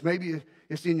place. Maybe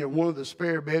it's in one of the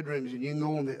spare bedrooms and you can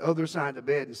go on the other side of the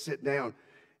bed and sit down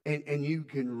and you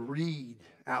can read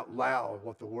out loud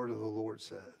what the word of the Lord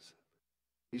says.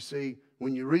 You see,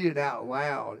 when you read it out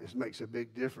loud, it makes a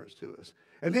big difference to us.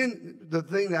 And then the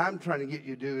thing that I'm trying to get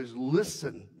you to do is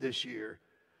listen this year.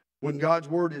 When God's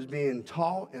word is being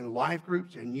taught in life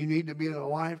groups, and you need to be in a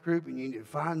life group, and you need to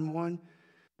find one,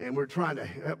 and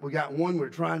we got one, we're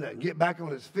trying to get back on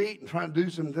his feet and trying to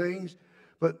do some things.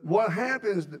 But what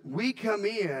happens, we come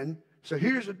in, so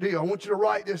here's the deal. I want you to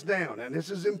write this down, and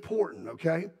this is important,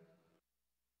 okay?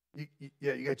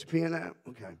 Yeah, you got your pen out?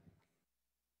 Okay.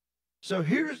 So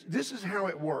this is how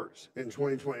it works in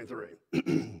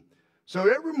 2023. So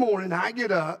every morning I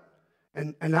get up,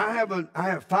 and I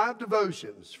have 5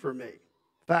 devotions for me.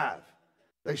 5.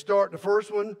 They start, the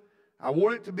first one, I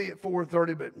want it to be at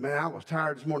 4:30, but man, I was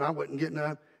tired this morning. I wasn't getting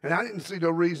up. And I didn't see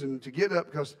no reason to get up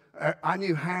because I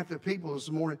knew half the people this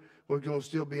morning were going to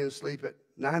still be asleep at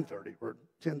 9:30 or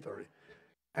 10:30.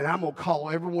 And I'm going to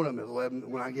call every one of them at 11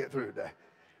 when I get through today.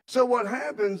 So what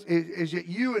happens is that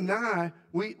you and I,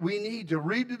 we need to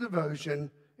read the devotion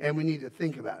and we need to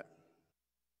think about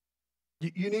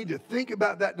it. You need to think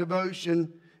about that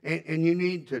devotion and you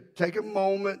need to take a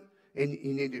moment and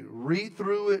you need to read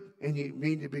through it and you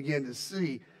need to begin to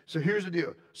see. So here's the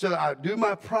deal. So I do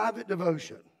my private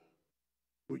devotion.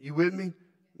 You with me?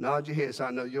 Nod your head so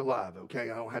I know you're live,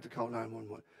 okay? I don't have to call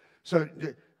 911. So,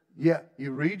 yeah,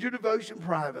 you read your devotion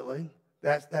privately.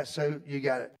 That's so you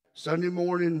got it. Sunday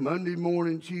morning, Monday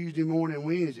morning, Tuesday morning,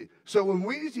 Wednesday. So when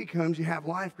Wednesday comes, you have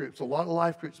life groups. A lot of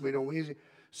life groups meet on Wednesday.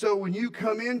 So when you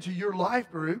come into your life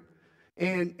group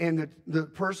and the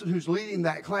person who's leading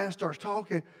that class starts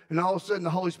talking, and all of a sudden the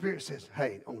Holy Spirit says,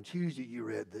 hey, on Tuesday you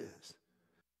read this.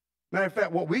 Matter of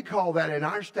fact, what we call that in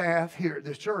our staff here at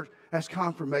this church, that's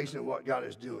confirmation of what God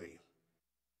is doing.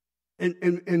 And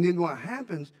then what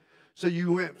happens, so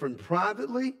you went from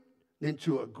privately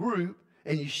into a group,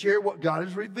 and you share what God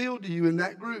has revealed to you in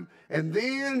that group. And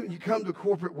then you come to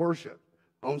corporate worship.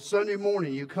 On Sunday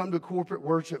morning, you come to corporate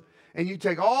worship, and you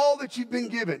take all that you've been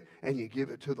given, and you give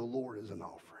it to the Lord as an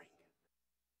offering.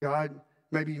 God,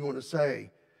 maybe you want to say,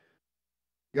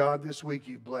 God, this week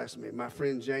you blessed me. My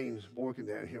friend James Boykin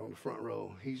down here on the front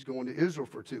row, he's going to Israel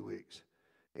for 2 weeks.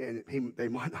 And they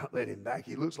might not let him back.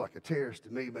 He looks like a terrorist to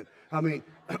me. But, I mean,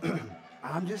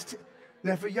 I'm just...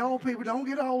 Now, for y'all people, don't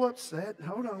get all upset.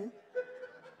 Hold on.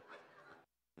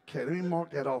 Okay, let me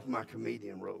mark that off my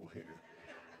comedian role here.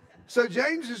 So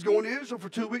James is going to Israel for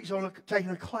 2 weeks taking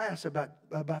a class about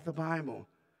the Bible.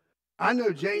 I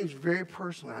know James very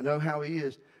personally. I know how he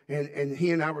is. And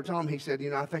he and I were talking. He said,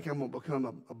 I think I'm going to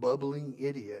become a bubbling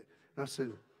idiot. And I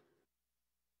said,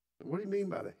 what do you mean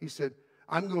by that? He said,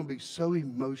 I'm going to be so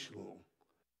emotional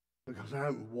because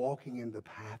I'm walking in the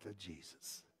path of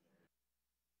Jesus.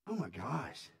 Oh, my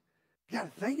gosh. You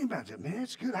got to think about that, man.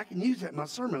 It's good. I can use that in my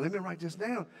sermon. Let me write this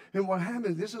down. And what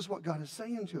happens, this is what God is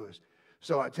saying to us.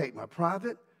 So I take my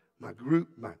private, my group,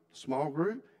 my small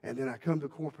group, and then I come to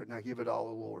corporate and I give it all to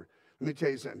the Lord. Let me tell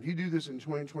you something. If you do this in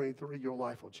 2023, your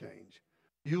life will change.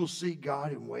 You'll see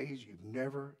God in ways you've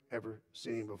never, ever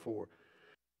seen him before.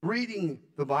 Reading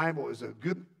the Bible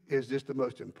is just the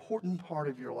most important part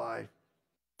of your life.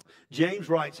 James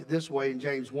writes it this way in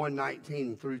James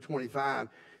 1:19 through 25.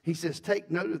 He says,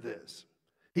 take note of this.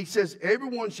 He says,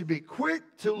 everyone should be quick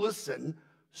to listen,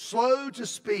 slow to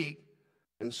speak,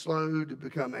 and slow to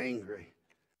become angry.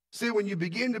 See, when you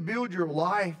begin to build your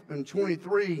life in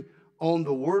 23 on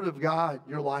the Word of God,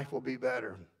 your life will be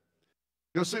better.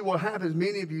 You'll see what happens.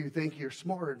 Many of you think you're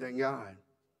smarter than God.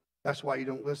 That's why you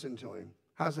don't listen to Him.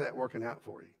 How's that working out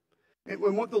for you?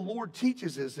 And what the Lord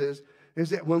teaches us is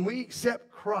that when we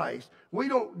accept Christ, we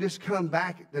don't just come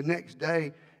back the next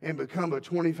day and become a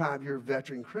 25-year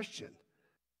veteran Christian.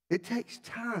 It takes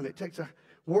time. It takes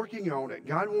working on it.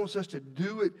 God wants us to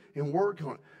do it and work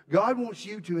on it. God wants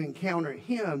you to encounter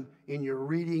Him in your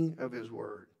reading of His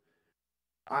Word.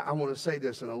 I want to say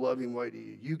this in a loving way to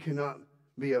you. You cannot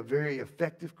be a very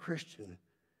effective Christian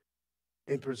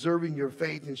in preserving your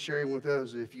faith and sharing with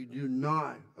others if you do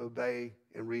not obey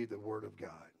and read the Word of God.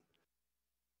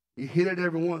 You hit it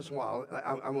every once in a while.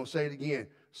 I'm going to say it again.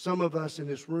 Some of us in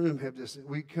this room have this.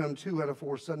 We come 2 out of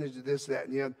 4 Sundays to this, that,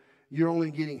 and the other. You're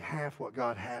only getting half what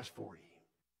God has for you.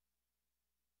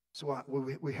 So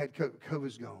we had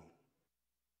COVID's gone.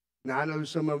 Now, I know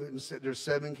some of it, there's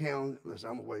 7 counties. Listen,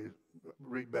 I'm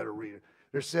a better reader.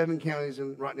 There's 7 counties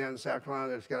right now in South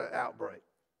Carolina that's got an outbreak.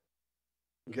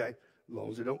 Okay? As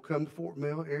long as they don't come to Fort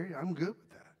Mill area, I'm good with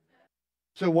that.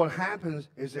 So what happens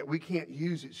is that we can't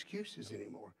use excuses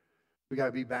anymore. We got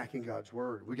to be back in God's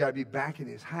Word. We got to be back in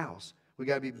His house. We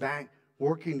got to be back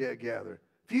working together.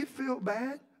 If you feel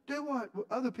bad, do what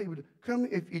other people do. Come,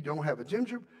 if you don't have a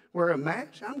temperature, wear a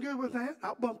mask. I'm good with that.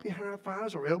 I'll bump you high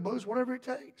fives or elbows, whatever it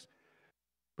takes.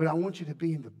 But I want you to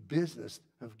be in the business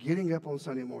of getting up on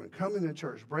Sunday morning, coming to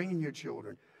church, bringing your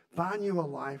children, find you a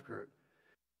life group.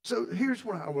 So here's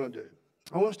what I want to do.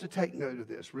 I want us to take note of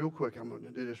this real quick. I'm going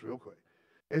to do this real quick.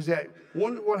 Is that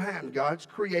what happened? God's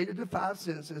created the 5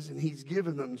 senses, and He's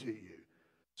given them to you.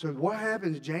 So what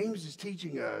happens? James is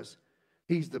teaching us.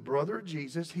 He's the brother of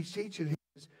Jesus. He's teaching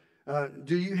us,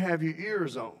 do you have your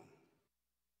ears on?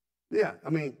 Yeah, I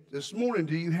mean, this morning,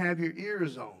 do you have your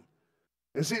ears on?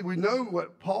 And see, we know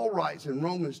what Paul writes in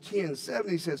Romans 10:7.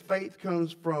 He says, faith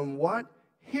comes from what?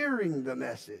 Hearing the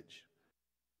message.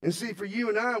 And see, for you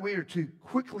and I, we are to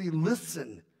quickly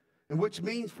listen, and which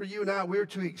means for you and I, we're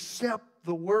to accept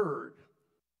the Word.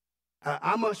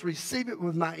 I must receive it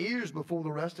with my ears before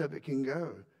the rest of it can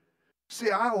go. See,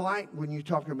 I like when you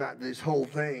talk about this whole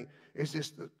thing.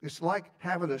 It's like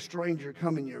having a stranger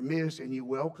come in your midst and you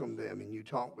welcome them and you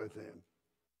talk with them.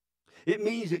 It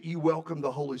means that you welcome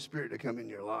the Holy Spirit to come in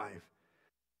your life.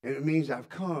 And it means I've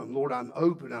come. Lord, I'm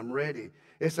open. I'm ready.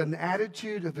 It's an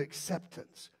attitude of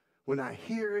acceptance. When I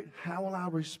hear it, how will I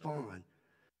respond?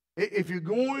 If you're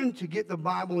going to get the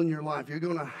Bible in your life, you're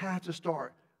going to have to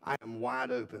start, I am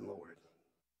wide open, Lord.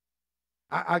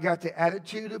 I got the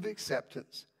attitude of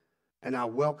acceptance, and I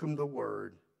welcome the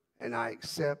Word, and I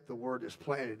accept the Word that's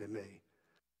planted in me.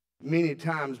 Many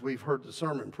times we've heard the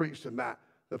sermon preached about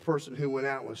the person who went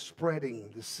out and was spreading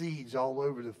the seeds all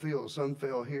over the field. Some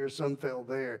fell here, some fell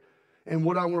there. And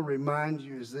what I want to remind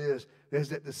you is this, is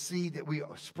that the seed that we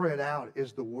spread out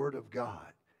is the Word of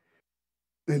God.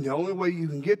 And the only way you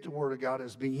can get the Word of God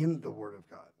is being in the Word of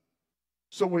God.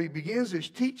 So what he begins to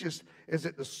teach us is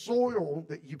that the soil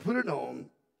that you put it on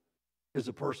is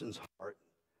a person's heart.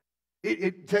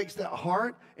 It takes that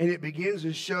heart and it begins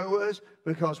to show us,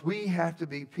 because we have to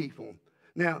be people.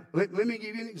 Now, let me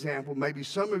give you an example. Maybe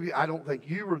some of you, I don't think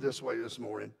you were this way this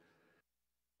morning.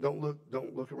 Don't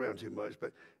look around too much.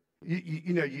 But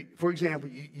for example,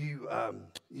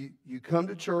 you come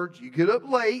to church, you get up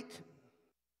late,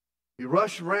 you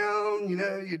rush around,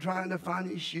 you're trying to find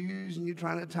your shoes and you're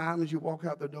trying to tie them as you walk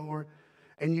out the door,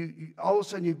 and you all of a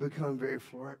sudden you become very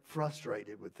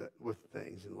frustrated with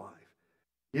things in life.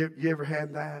 You ever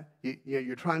had that?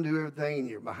 You're trying to do everything and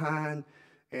you're behind.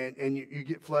 And you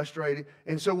get frustrated.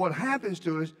 And so what happens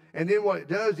to us, and then what it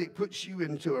does, it puts you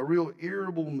into a real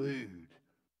irritable mood.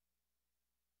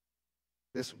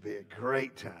 This would be a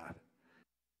great time.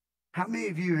 How many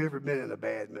of you have ever been in a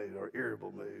bad mood or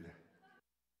irritable mood?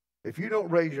 If you don't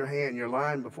raise your hand, you're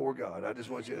lying before God. I just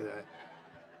want you to know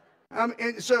that.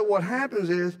 And so what happens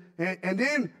is, and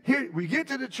then here we get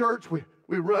to the church, we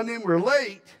run in, we're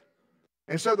late.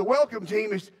 And so the welcome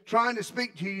team is trying to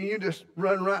speak to you, and you just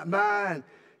run right by,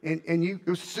 and you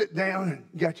go sit down and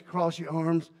got you cross your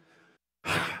arms.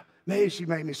 Man, she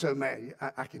made me so mad.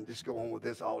 I can just go on with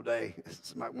this all day.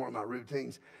 It's one of my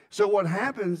routines. So what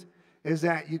happens is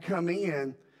that you come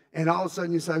in, and all of a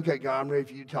sudden you say, okay, God, I'm ready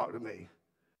for you to talk to me.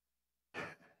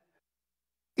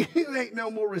 You ain't no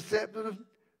more receptive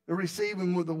to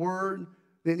receiving with the Word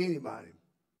than anybody.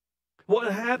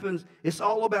 What happens, it's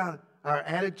all about our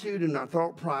attitude and our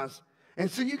thought process. And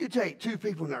so you could take 2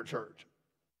 people in our church.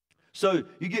 So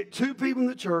you get 2 people in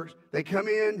the church, they come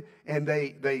in and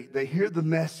they hear the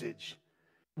message.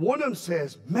 One of them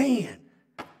says, man,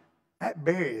 that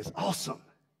berry is awesome.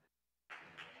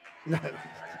 No,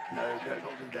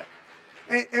 don't do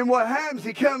that. And what happens,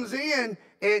 he comes in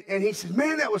and he says,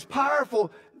 man, that was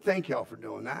powerful. Thank y'all for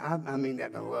doing that. I mean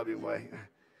that in a loving way.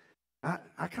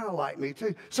 I kind of like me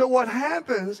too. So what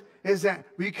happens is that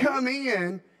we come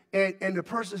in and the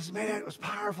person says, man, it was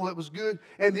powerful, it was good.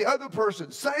 And the other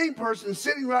person, same person,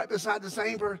 sitting right beside the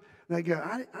same person, they go,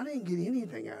 I didn't get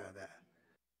anything out of that.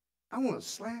 I want to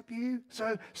slap you.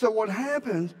 So what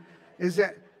happens is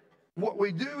that what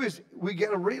we do is we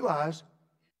got to realize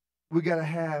we got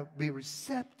to be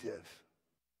receptive.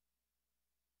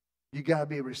 You got to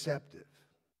be receptive.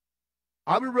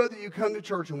 I would rather you come to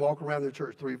church and walk around the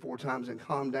church 3 or 4 times and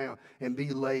calm down and be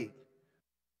late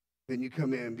than you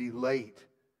come in and be late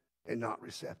and not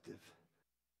receptive.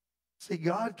 See,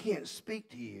 God can't speak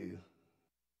to you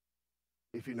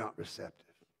if you're not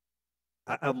receptive.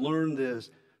 I've learned this,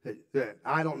 that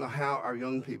I don't know how our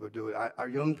young people do it. Our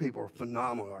young people are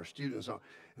phenomenal. Our students are.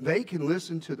 They can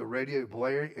listen to the radio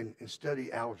blaring and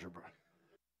study algebra.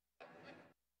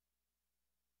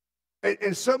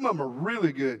 And some of them are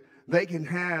really good. They can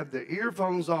have their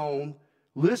earphones on,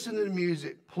 listening to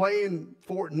music, playing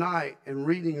Fortnite, and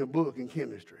reading a book in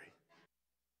chemistry.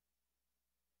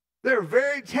 They're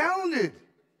very talented.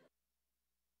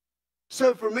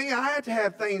 So for me, I have to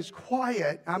have things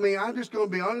quiet. I mean, I'm just going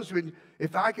to be honest with you.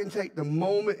 If I can take the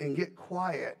moment and get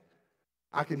quiet,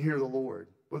 I can hear the Lord.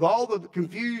 With all the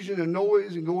confusion and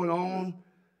noise and going on,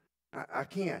 I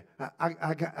can't.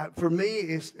 For me,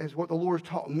 it's what the Lord's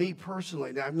taught me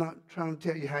personally. Now, I'm not trying to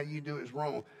tell you how you do it is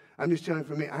wrong. I'm just telling you,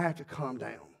 for me, I have to calm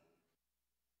down.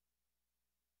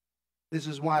 This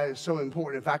is why it's so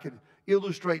important. If I could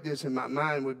illustrate this in my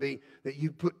mind, would be that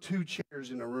you put 2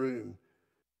 chairs in a room.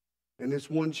 In this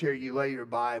one chair, you lay your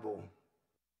Bible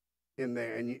in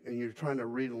there, and you're trying to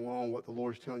read along what the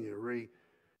Lord's telling you to read.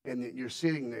 And you're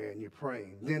sitting there and you're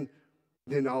praying.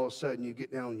 Then all of a sudden, you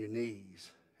get down on your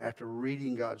knees after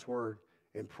reading God's word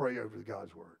and pray over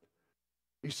God's word.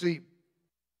 You see,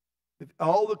 if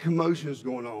all the commotion is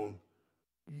going on,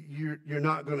 you're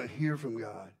not going to hear from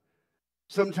God.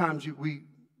 Sometimes we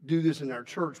do this in our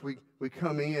church. We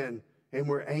come in and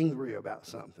we're angry about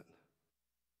something.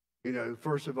 You know,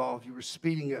 first of all, if you were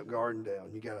speeding up Gardendale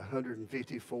and you got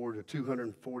 154 to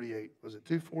 248, was it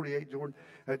 248, Jordan?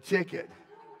 A ticket.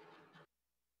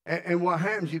 And what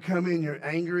happens, you come in, you're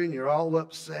angry, and you're all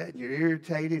upset, and you're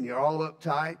irritated, and you're all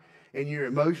uptight, and you're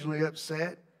emotionally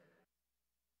upset.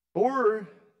 Or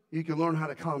you can learn how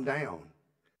to calm down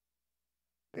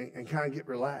and kind of get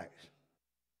relaxed.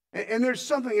 And there's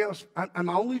something else. I'm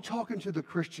only talking to the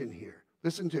Christian here.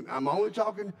 Listen to me. I'm only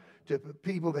talking to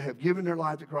people that have given their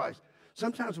life to Christ.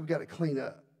 Sometimes we've got to clean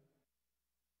up.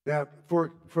 Now,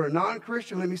 for a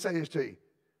non-Christian, let me say this to you.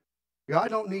 God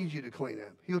don't need you to clean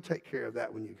up. He'll take care of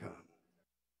that when you come.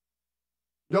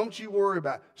 Don't you worry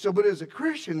about it. So, but as a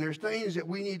Christian, there's things that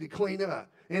we need to clean up.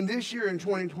 And this year in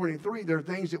 2023, there are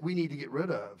things that we need to get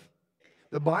rid of.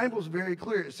 The Bible's very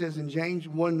clear. It says in James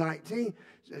 1:19, it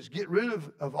says, get rid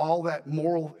of all that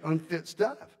moral, unfit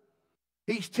stuff.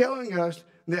 He's telling us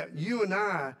that you and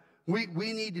I,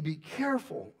 we need to be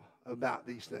careful about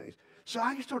these things. So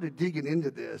I started digging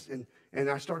into this, and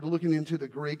I started looking into the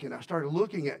Greek, and I started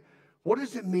looking at what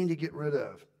does it mean to get rid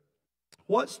of?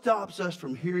 What stops us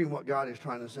from hearing what God is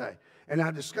trying to say? And I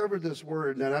discovered this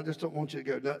word, and I just don't want you to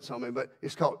go nuts on me, but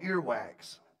it's called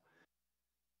earwax.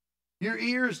 Your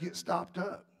ears get stopped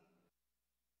up.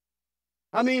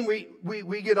 I mean,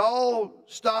 we get all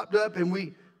stopped up, and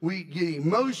we get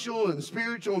emotional and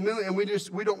spiritual and mental, and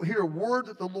we don't hear a word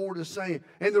that the Lord is saying.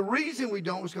 And the reason we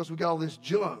don't is because we got all this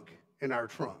junk in our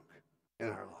trunk in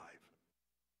our life.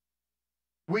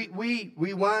 We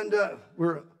wind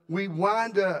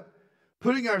up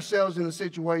putting ourselves in a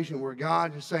situation where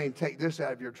God is saying, take this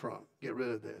out of your trunk. Get rid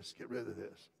of this. Get rid of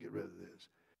this. Get rid of this.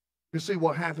 You see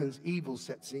what happens, evil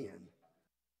sets in.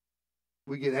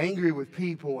 We get angry with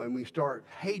people and we start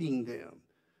hating them.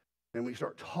 And we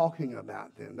start talking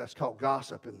about them. That's called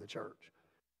gossip in the church.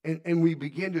 And we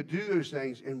begin to do those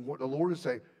things. And what the Lord is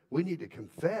saying, we need to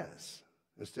confess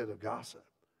instead of gossip.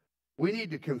 We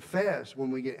need to confess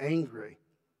when we get angry.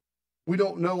 We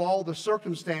don't know all the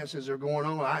circumstances that are going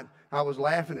on. I was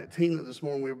laughing at Tina this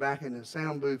morning. We were back in the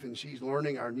sound booth, and she's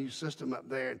learning our new system up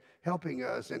there and helping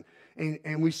us.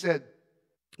 And we said,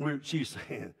 she's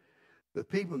saying, the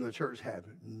people in the church have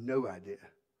no idea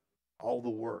all the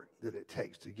work that it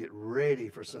takes to get ready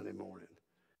for Sunday morning.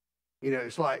 You know,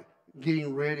 it's like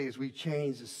getting ready as we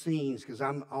change the scenes, because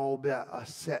I'm all about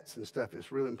sets and stuff.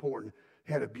 It's really important.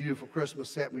 Had a beautiful Christmas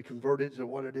set. We converted it to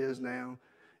what it is now.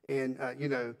 And,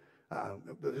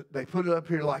 they put it up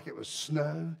here like it was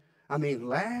snow. I mean,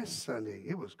 last Sunday,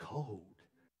 it was cold.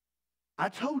 I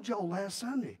told y'all last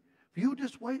Sunday, if you'll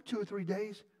just wait 2 or 3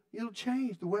 days, it'll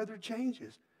change. The weather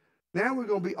changes. Now we're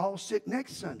going to be all sick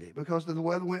next Sunday because the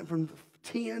weather went from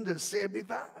 10 to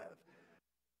 75.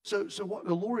 So what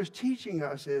the Lord is teaching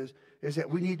us is that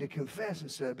we need to confess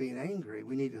instead of being angry.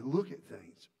 We need to look at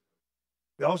things.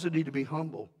 We also need to be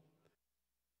humble.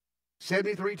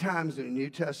 73 times in the New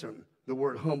Testament, the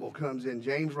word humble comes in.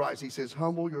 James writes, he says,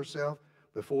 humble yourself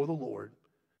before the Lord,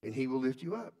 and he will lift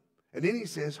you up. And then he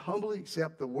says, humbly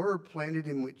accept the word planted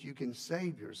in which you can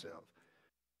save yourself.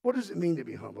 What does it mean to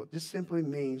be humble? This simply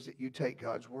means that you take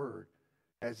God's word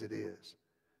as it is.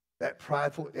 That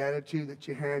prideful attitude that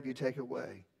you have, you take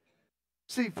away.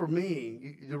 See, for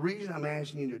me, the reason I'm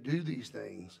asking you to do these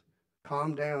things,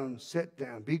 calm down, sit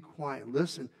down, be quiet,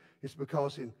 listen, is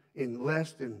because in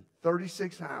less than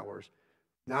 36 hours,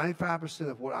 95%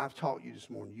 of what I've taught you this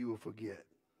morning, you will forget.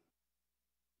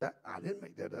 I didn't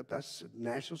make that up. That's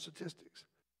national statistics.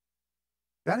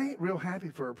 That ain't real happy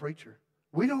for a preacher.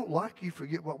 We don't like you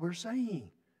forget what we're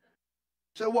saying.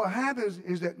 So what happens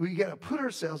is that we got to put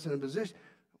ourselves in a position.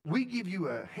 We give you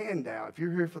a handout. If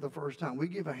you're here for the first time, we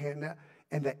give a handout,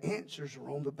 and the answers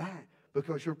are on the back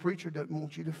because your preacher doesn't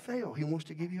want you to fail. He wants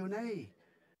to give you an A.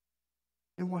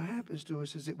 And what happens to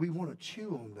us is that we want to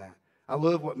chew on that. I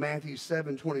love what Matthew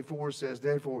 7:24 says,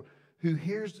 therefore, who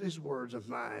hears these words of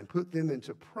mine, put them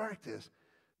into practice,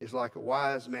 is like a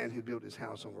wise man who built his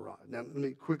house on a rock. Now, let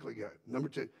me quickly go. Number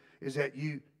 2 is that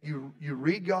you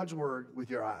read God's word with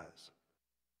your eyes.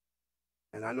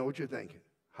 And I know what you're thinking.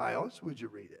 How else would you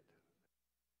read it?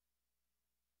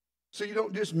 So you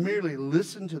don't just merely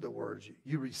listen to the words.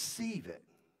 You receive it.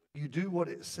 You do what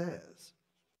it says.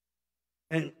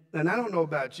 And I don't know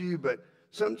about you, but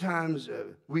sometimes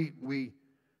we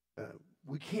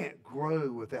can't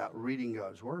grow without reading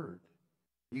God's word.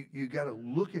 You got to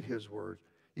look at his word.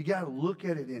 You got to look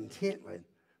at it intently.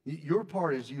 Your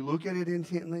part is you look at it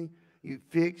intently, you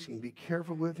fix and be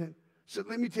careful with it. So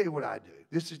let me tell you what I do.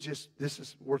 This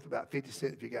is worth about 50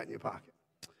 cents if you got it in your pocket.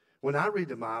 When I read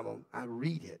the Bible, I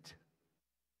read it.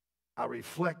 I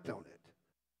reflect on it.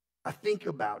 I think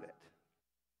about it.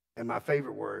 And my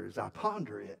favorite word is I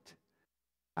ponder it.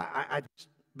 I just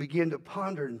begin to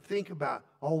ponder and think about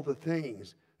all the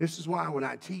things. This is why when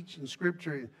I teach in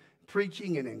scripture and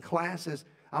preaching and in classes,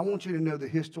 I want you to know the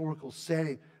historical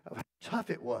setting of how tough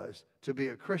it was to be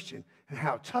a Christian and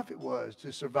how tough it was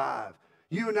to survive.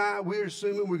 You and I, we're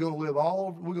assuming we're going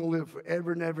to live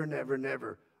forever, never, never,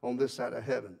 never on this side of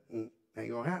heaven. Ain't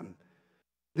going to happen.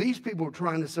 These people are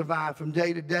trying to survive from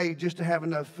day to day just to have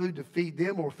enough food to feed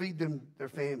them or feed them their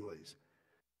families.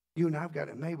 You and I've got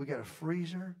it made. We got a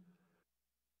freezer.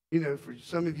 You know, for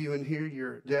some of you in here,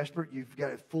 you're desperate. You've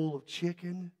got it full of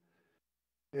chicken.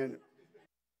 And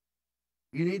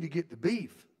you need to get the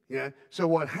beef. You know? So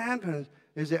what happens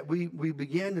is that we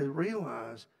begin to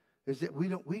realize is that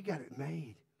we got it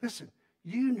made. Listen,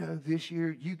 you know this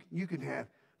year you can have,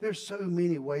 there's so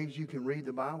many ways you can read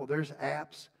the Bible. There's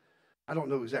apps. I don't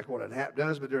know exactly what an app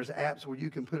does, but there's apps where you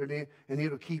can put it in, and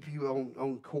it'll keep you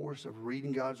on course of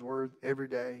reading God's word every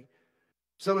day.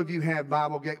 Some of you have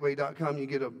BibleGateway.com. You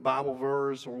get a Bible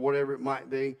verse or whatever it might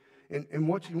be. And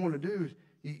what you want to do is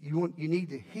you need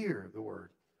to hear the word.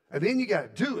 And then you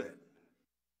got to do it.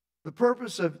 The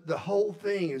purpose of the whole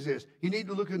thing is this. You need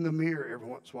to look in the mirror every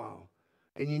once in a while.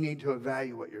 And you need to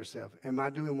evaluate yourself. Am I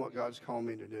doing what God's called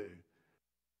me to do?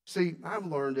 See, I've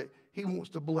learned that he wants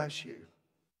to bless you.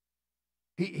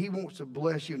 He wants to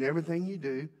bless you in everything you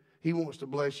do. He wants to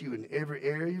bless you in every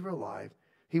area of your life.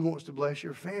 He wants to bless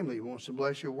your family. He wants to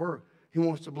bless your work. He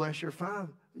wants to bless your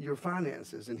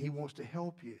finances, and he wants to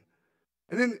help you.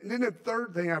 And then the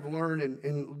third thing I've learned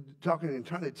in talking and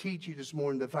trying to teach you this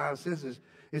morning, the 5 senses,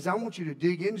 is I want you to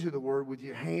dig into the word with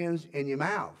your hands and your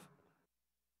mouth.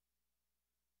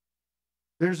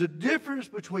 There's a difference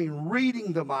between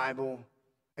reading the Bible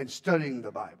and studying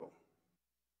the Bible.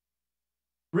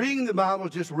 Reading the Bible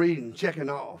is just reading, checking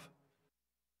off.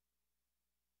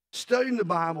 Studying the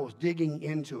Bible is digging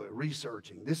into it,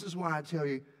 researching. This is why I tell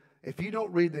you, if you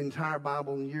don't read the entire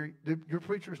Bible, your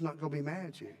preacher is not going to be mad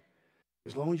at you.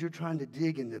 As long as you're trying to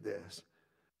dig into this.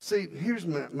 See, here's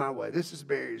my way. This is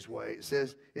Barry's way. It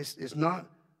says it is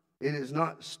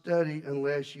not study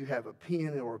unless you have a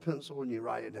pen or a pencil and you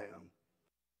write it down.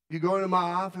 You go into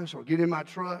my office or get in my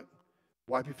truck,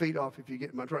 wipe your feet off if you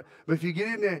get in my truck. But if you get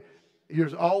in there,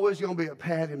 there's always going to be a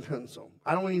pad and pencil.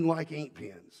 I don't even like ink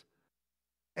pens.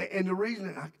 And the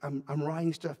reason I'm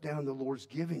writing stuff down the Lord's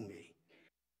giving me.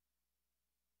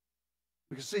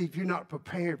 Because see, if you're not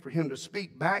prepared for him to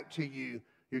speak back to you,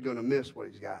 you're going to miss what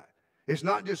he's got. It's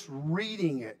not just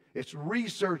reading it. It's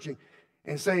researching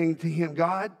and saying to him,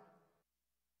 God,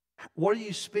 What are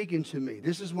you speaking to me?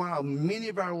 This is why many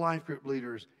of our life group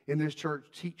leaders in this church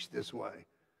teach this way.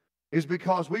 Is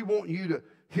because we want you to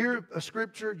hear a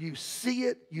scripture, you see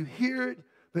it, you hear it,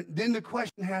 but then the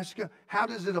question has to come, how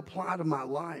does it apply to my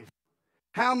life?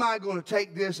 How am I going to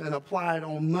take this and apply it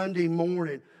on Monday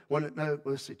morning?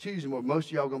 Let's see, Tuesday morning. Most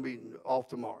of y'all are going to be off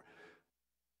tomorrow.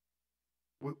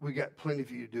 We got plenty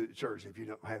for you to do at church if you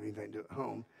don't have anything to do at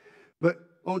home. But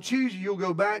on Tuesday, you'll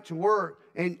go back to work,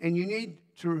 and you need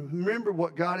to remember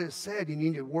what God has said. You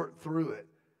need to work through it.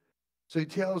 So he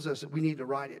tells us that we need to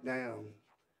write it down.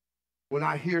 When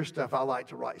I hear stuff, I like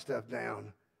to write stuff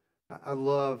down. I'm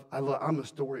a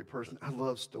story person. I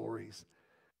love stories.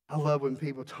 I love when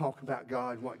people talk about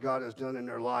God and what God has done in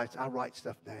their lives. I write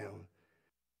stuff down.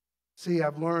 See,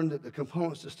 I've learned that the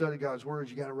components to study God's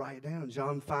words, you got to write it down.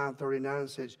 John 5:39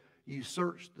 says, you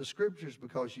search the scriptures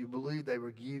because you believe they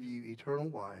will give you eternal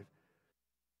life.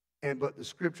 But the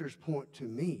scriptures point to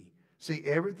me. See,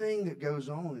 everything that goes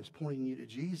on is pointing you to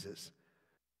Jesus.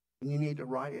 And you need to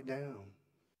write it down.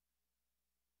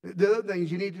 The other thing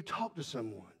is you need to talk to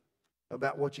someone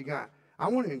about what you got. I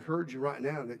want to encourage you right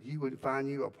now that you would find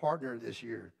you a partner this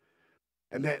year.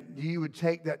 And that you would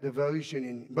take that devotion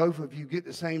and both of you get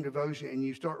the same devotion and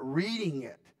you start reading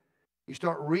it. You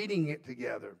start reading it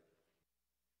together.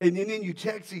 And then you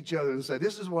text each other and say,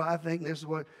 this is what I think, this is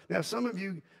what. Now, some of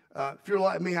you, if you're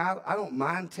like me, I don't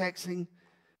mind texting.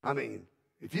 I mean,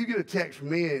 if you get a text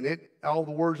from me and all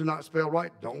the words are not spelled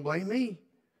right, don't blame me.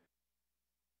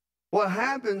 What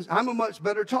happens, I'm a much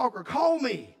better talker. Call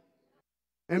me.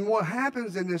 And what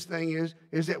happens in this thing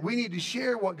is that we need to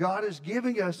share what God is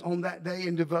giving us on that day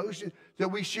in devotion, that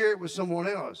we share it with someone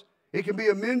else. It can be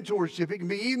a mentorship. It can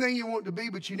be anything you want to be,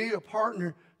 but you need a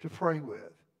partner to pray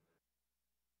with.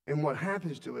 And what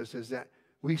happens to us is that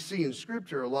we see in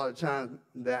Scripture a lot of times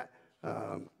that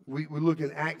we look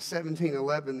in Acts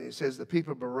 17:11. It says the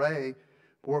people of Berea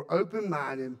were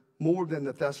open-minded more than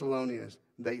the Thessalonians.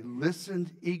 They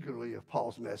listened eagerly of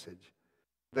Paul's message.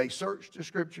 They searched the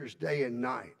Scriptures day and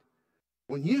night.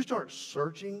 When you start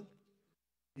searching,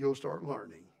 you'll start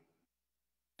learning.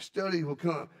 Study will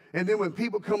come. And then when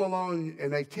people come along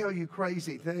and they tell you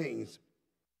crazy things,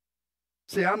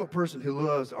 see, I'm a person who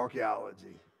loves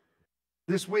archaeology.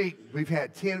 This week, we've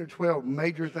had 10 or 12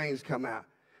 major things come out.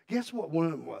 Guess what one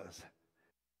of them was?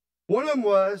 One of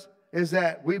them is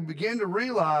that we begin to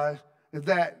realize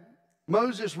that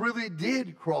Moses really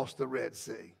did cross the Red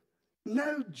Sea.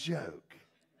 No joke.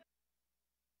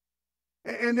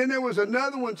 And then there was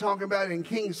another one talking about in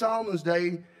King Solomon's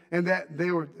day, and that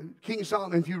King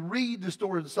Solomon, if you read the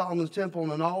story of Solomon's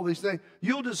temple and all these things,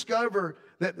 you'll discover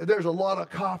that there's a lot of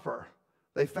copper.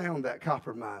 They found that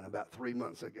copper mine about 3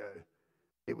 months ago.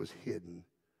 It was hidden.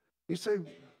 You say,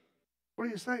 what are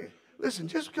you saying? Listen,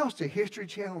 just because the History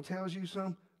Channel tells you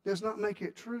something does not make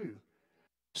it true.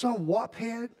 Some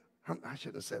wophead, I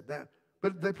shouldn't have said that,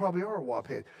 but they probably are a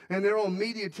wophead. And they're on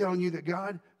media telling you that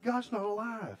God's not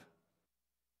alive.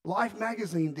 Life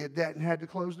magazine did that and had to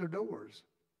close their doors.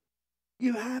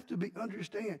 You have to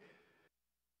understand.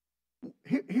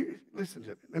 Here, listen to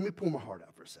me. Let me pull my heart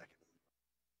out for a second.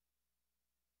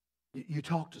 You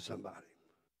talk to somebody,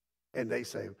 and they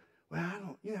say,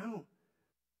 well,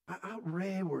 I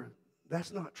read where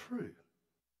that's not true.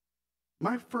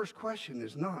 My first question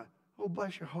is not, oh,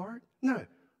 bless your heart. No.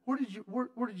 Where did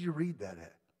you read that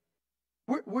at?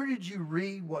 Where did you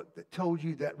read that told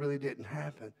you that really didn't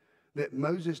happen? That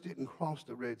Moses didn't cross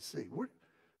the Red Sea?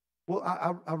 Well,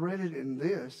 I read it in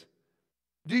this.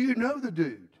 Do you know the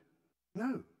dude?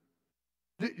 No.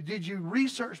 Did you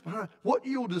research behind? What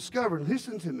you'll discover, and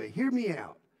listen to me, hear me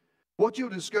out. What you'll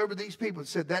discover, these people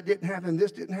said that didn't happen,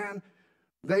 this didn't happen.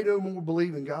 They no more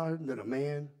believe in God than a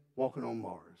man walking on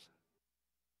Mars.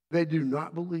 They do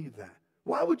not believe that.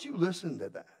 Why would you listen to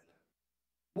that?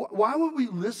 Why would we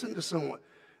listen to someone?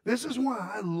 This is why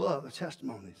I love the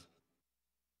testimonies.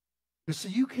 But see,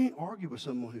 you can't argue with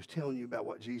someone who's telling you about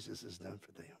what Jesus has done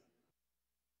for them.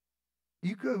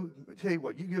 You go, I tell you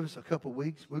what, you give us a couple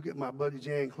weeks, we'll get my buddy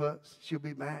Jan Klutz, she'll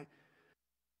be back.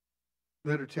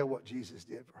 Let her tell what Jesus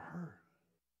did for her.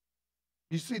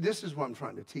 You see, this is what I'm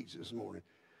trying to teach this morning,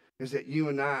 is that you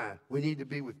and we need to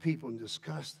be with people and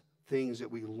discuss things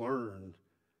that we learned.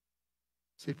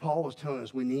 See, Paul was telling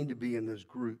us we need to be in those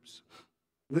groups.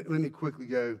 Let me quickly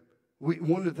go.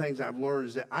 One of the things I've learned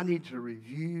is that I need to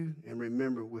review and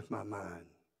remember with my mind.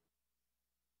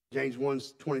 James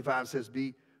 1:25 says,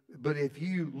 but if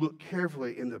you look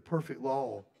carefully in the perfect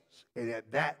law, and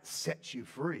that sets you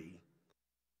free,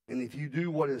 and if you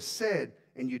do what is said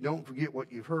and you don't forget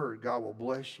what you've heard, God will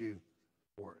bless you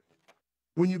for it.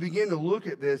 When you begin to look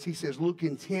at this, he says, look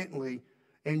intently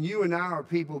And you and I are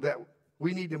people that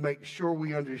we need to make sure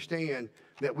we understand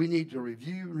that we need to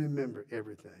review and remember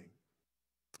everything.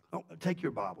 Oh, take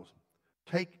your Bibles.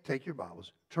 Take your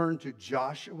Bibles. Turn to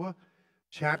Joshua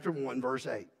chapter 1, verse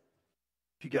 8.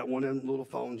 If you got one of them little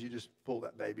phones, you just pull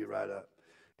that baby right up.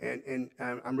 And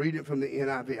I'm reading from the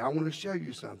NIV. I want to show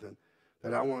you something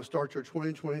that I want to start your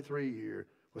 2023 year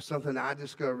with something I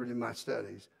discovered in my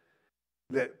studies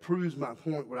that proves my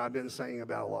point, what I've been saying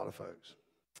about a lot of folks.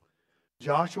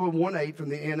 Joshua 1:8 from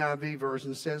the NIV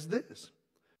version says this: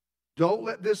 don't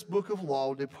let this book of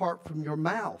law depart from your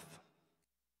mouth.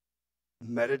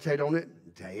 Meditate on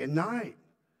it day and night,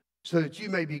 so that you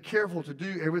may be careful to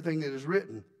do everything that is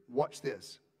written. Watch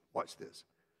this. Watch this.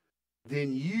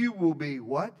 Then you will be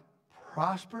what?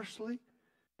 Prosperously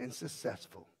and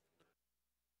successful.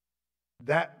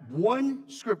 That one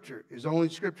scripture is the only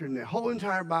scripture in the whole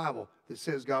entire Bible that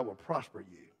says God will prosper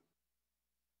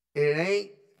you. It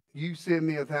ain't you send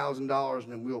me $1,000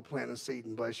 and then we'll plant a seed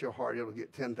and bless your heart, it'll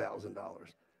get $10,000.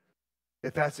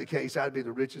 If that's the case, I'd be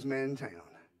the richest man in town.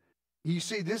 You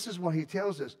see, this is what he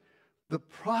tells us. The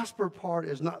prosper part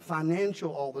is not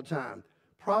financial all the time.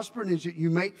 Prospering is that you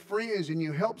make friends and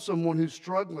you help someone who's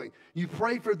struggling. You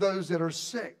pray for those that are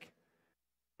sick.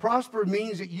 Prosper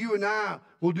means that you and I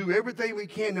will do everything we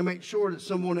can to make sure that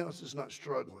someone else is not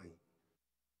struggling.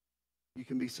 You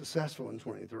can be successful in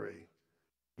 23.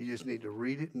 You just need to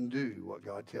read it and do what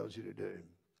God tells you to do.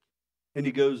 And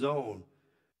he goes on.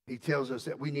 He tells us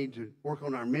that we need to work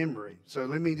on our memory. So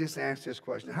let me just ask this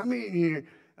question. How many of you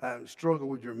struggle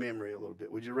with your memory a little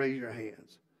bit? Would you raise your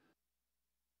hands?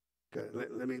 Okay,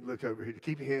 let me look over here.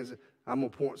 Keep your hands. I'm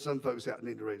going to point some folks out that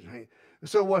need to raise their hand.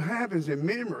 So what happens in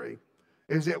memory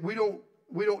is that we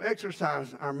don't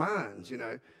exercise our minds, you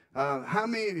know. How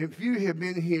many, if you have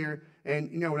been here,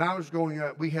 and, you know, when I was growing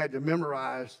up, we had to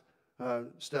memorize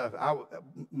stuff.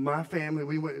 My family,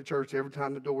 we went to church every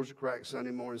time the doors were cracked,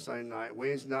 Sunday morning, Sunday night,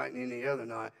 Wednesday night, and any other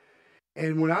night.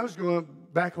 And when I was going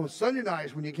back on Sunday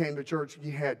nights, when you came to church,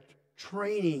 you had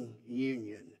training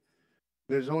union.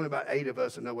 There's only about 8 of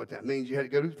us that know what that means. You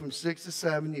had to go from 6 to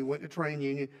 7. You went to training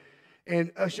union.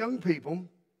 And us young people,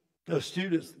 us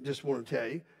students, just want to tell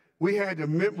you, we had to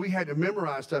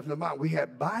memorize stuff in the Bible. We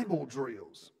had Bible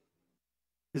drills.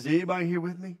 Is anybody here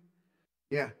with me?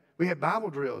 Yeah, we had Bible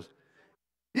drills.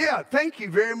 Yeah, thank you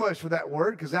very much for that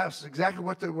word, because that's exactly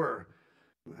what they were.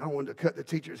 I wanted to cut the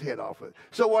teacher's head off with it.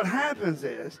 So what happens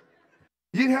is,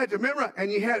 you had to memorize,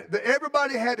 and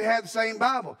everybody had to have the same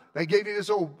Bible. They gave you this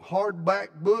old hardback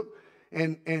book,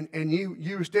 and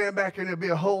you would stand back and there'd be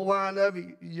a whole line of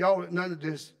you. Y'all, none of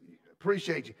this,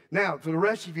 appreciate you. Now, for the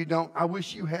rest of you don't, I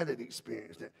wish you had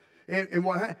experienced it.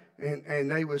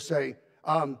 And they would say,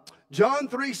 John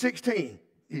 3:16.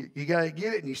 You got to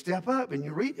get it, and you step up and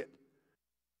you read it.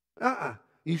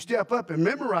 You step up and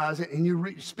memorize it, and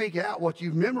you speak out what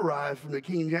you've memorized from the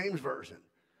King James Version.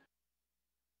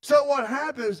 So what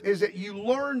happens is that you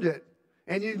learned it,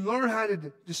 and you learn how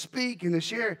to speak and to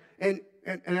share. And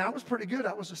I was pretty good.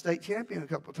 I was a state champion a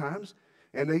couple of times,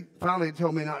 and they finally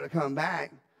told me not to come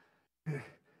back.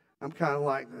 I'm kind of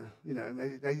like, you know,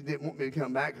 they didn't want me to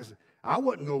come back because I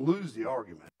wasn't going to lose the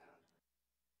argument.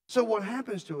 So what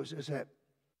happens to us is that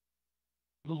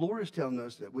the Lord is telling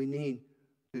us that we need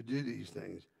to do these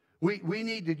things. We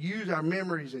need to use our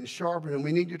memories and sharpen them.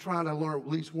 We need to try to learn at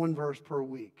least one verse per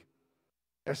week.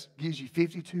 That gives you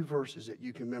 52 verses that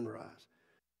you can memorize.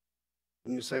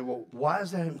 And you say, well, why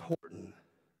is that important?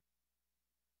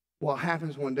 What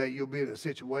happens one day, you'll be in a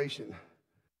situation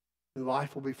and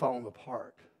life will be falling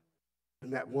apart.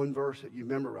 And that one verse that you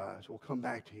memorize will come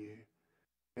back to you,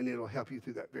 and it'll help you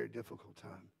through that very difficult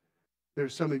time.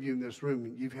 There's some of you in this room,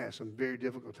 and you've had some very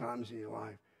difficult times in your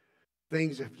life.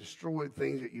 Things have destroyed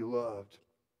things that you loved.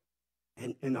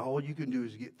 And all you can do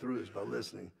is get through is by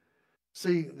listening.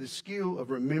 See, the skill of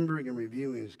remembering and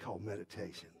reviewing is called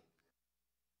meditation.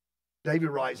 David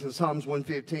writes in Psalms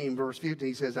 115, verse 15,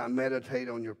 he says, I meditate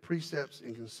on your precepts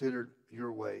and consider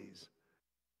your ways.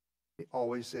 He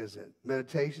always says that.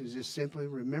 Meditation is just simply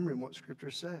remembering what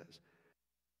Scripture says.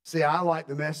 See, I like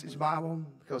the Message Bible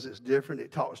because it's different.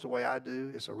 It talks the way I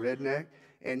do. It's a redneck,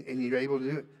 and you're able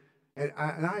to do it. And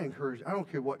I encourage, I don't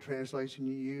care what translation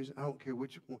you use. I don't care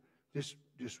which one. Just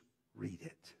read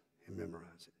it and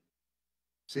memorize it.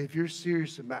 See, if you're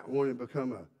serious about wanting to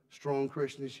become a strong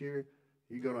Christian this year,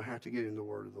 you're going to have to get in the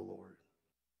Word of the Lord.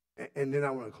 And then I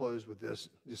want to close with this,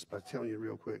 just by telling you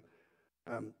real quick.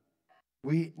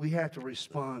 We have to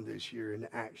respond this year in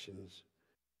actions.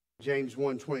 James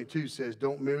 1:22 says,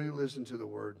 don't merely listen to the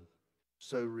Word,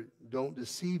 so don't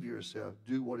deceive yourself.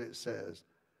 Do what it says.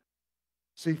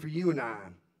 See, for you and I,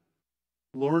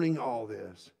 Learning all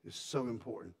this is so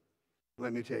important.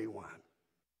 Let me tell you why.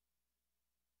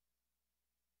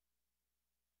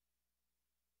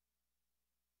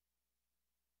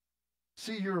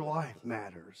 See, your life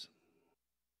matters.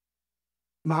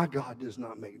 My God does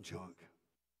not make junk.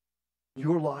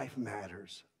 Your life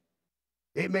matters.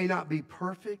 It may not be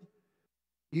perfect.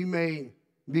 You may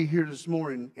be here this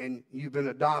morning and you've been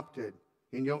adopted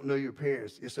and you don't know your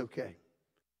parents. It's okay.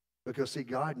 Because, see,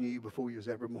 God knew you before you was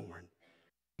ever born.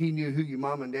 He knew who your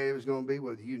mom and daddy was going to be,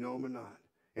 whether you know them or not.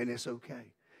 And it's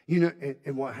okay. You know,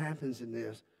 and what happens in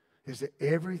this is that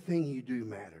everything you do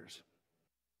matters.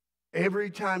 Every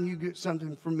time you get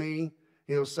something from me,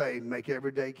 he'll say, make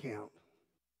every day count.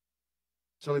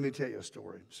 So let me tell you a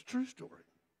story. It's a true story.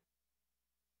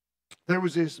 There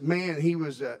was this man, he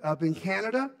was up in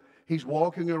Canada. He's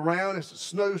walking around. It's a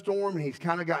snowstorm, and he's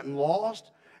kind of gotten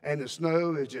lost, and the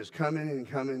snow is just coming and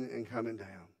coming and coming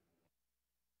down.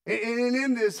 And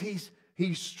in this, he's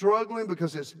struggling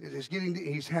because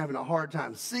he's having a hard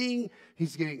time seeing.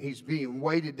 He's being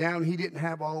weighted down. He didn't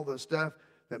have all the stuff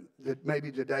that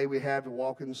maybe today we have to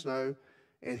walk in the snow,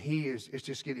 and it's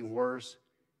just getting worse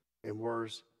and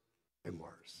worse and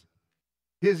worse.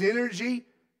 His energy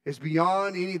is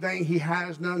beyond anything he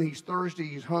has known. He's thirsty,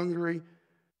 he's hungry,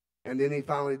 and then he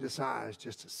finally decides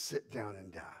just to sit down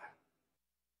and die.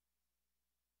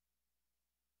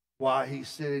 While he's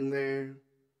sitting there,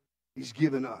 he's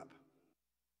given up.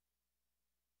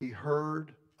 He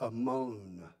heard a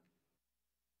moan.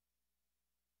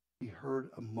 He heard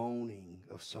a moaning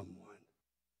of someone.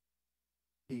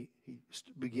 He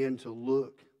began to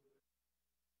look.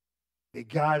 He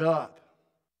got up.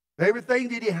 Everything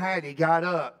that he had, he got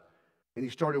up. And he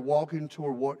started walking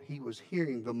toward what he was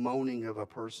hearing, the moaning of a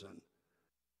person.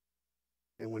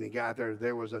 And when he got there,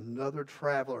 there was another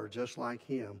traveler just like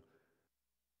him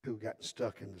who got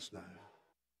stuck in the snow.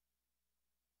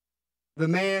 The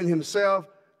man himself,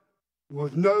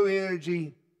 with no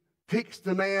energy, picks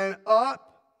the man up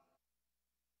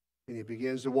and he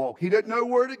begins to walk. He doesn't know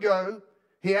where to go.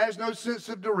 He has no sense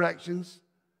of directions.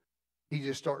 He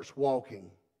just starts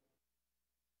walking.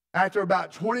 After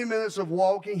about 20 minutes of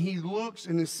walking, he looks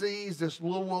and he sees this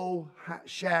little old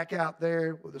shack out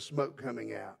there with the smoke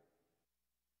coming out.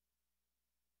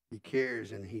 He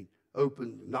cares and he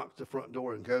knocks the front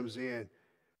door and goes in,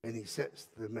 and he sets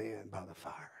the man by the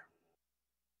fire.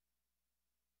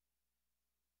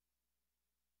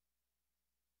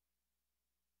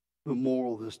 The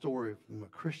moral of the story from a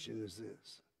Christian is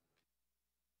this.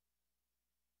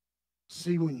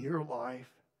 See, when your life,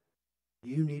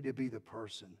 you need to be the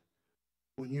person.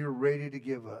 When you're ready to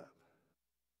give up,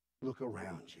 look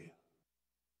around you.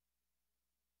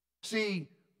 See,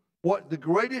 what the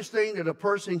greatest thing that a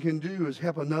person can do is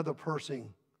help another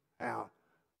person out.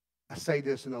 I say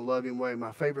this in a loving way.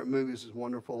 My favorite movie is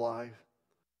Wonderful Life.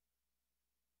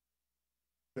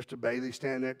 Mr. Bailey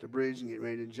standing at the bridge and getting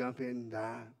ready to jump in and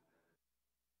die.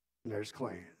 And there's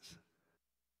Clarence.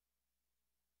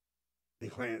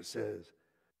 And Clarence says,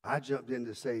 I jumped in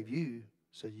to save you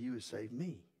so you would save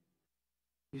me.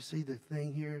 You see, the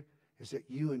thing here is that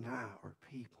you and I are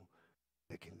people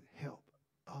that can help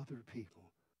other people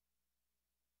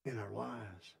in our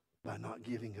lives by not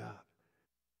giving up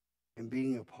and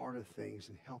being a part of things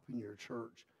and helping your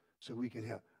church so we can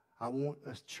help. I want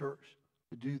us church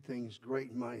to do things,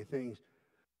 great and mighty things,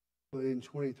 but in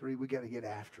 23, we got to get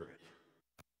after it.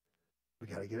 We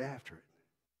got to get after it.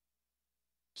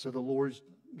 So the Lord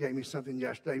gave me something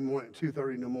yesterday morning at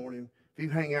 2:30 in the morning. If you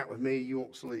hang out with me, you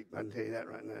won't sleep. I can tell you that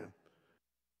right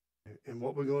now. And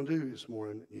what we're going to do this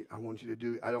morning, I want you to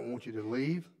do, I don't want you to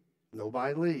leave.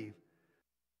 Nobody leave.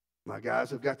 My guys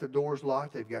have got the doors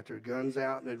locked. They've got their guns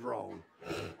out and they're drawn.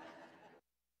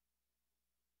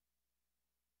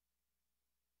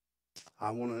 I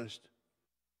want us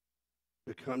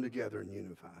to come together and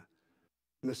unify.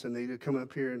 Miss Anita, come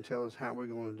up here and tell us how we're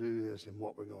going to do this and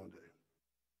what we're going to do.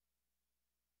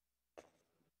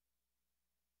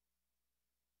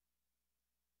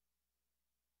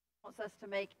 Wants us to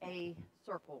make a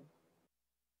circle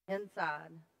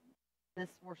inside this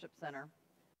worship center.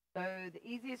 So the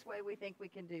easiest way we think we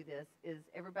can do this is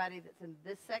everybody that's in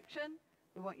this section,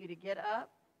 we want you to get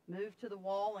up, move to the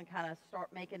wall, and kind of start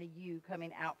making a U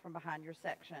coming out from behind your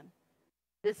section.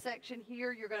 This section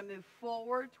here, you're going to move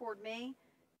forward toward me,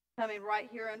 coming right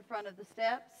here in front of the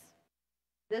steps.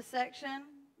 This section,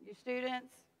 you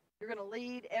students, you're going to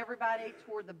lead everybody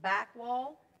toward the back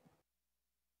wall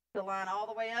to line all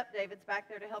the way up. David's back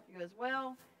there to help you as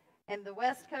well. And the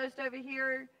west coast over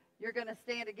here, you're going to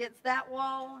stand against that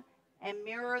wall and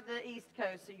mirror the east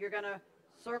coast. So you're going to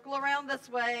circle around this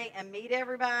way and meet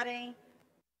everybody.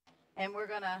 And we're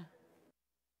going to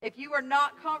If you are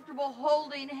not comfortable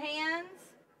holding hands,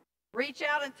 reach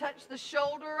out and touch the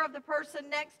shoulder of the person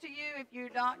next to you. If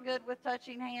you're not good with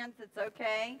touching hands, it's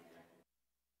okay.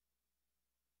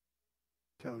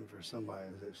 Tell me for somebody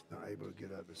that's not able to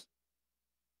get up.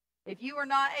 If you are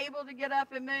not able to get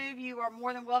up and move, you are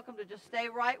more than welcome to just stay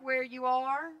right where you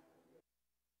are.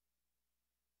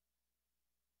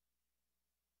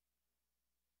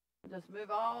 Just move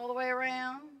all the way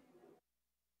around.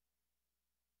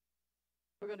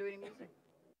 We're going to do any music.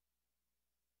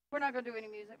 We're not going to do any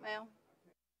music, Mel.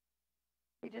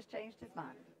 He just changed his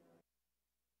mind.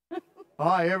 All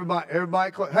right,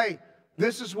 everybody, hey,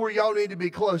 this is where y'all need to be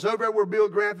close. Over there where Bill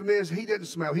Grantham is, he didn't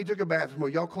smell. He took a bathroom. Well,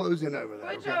 y'all close in over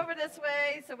there. Switch over this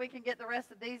way so we can get the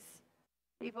rest of these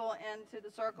people into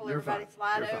the circle. You're Everybody fine.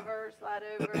 slide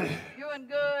over. Doing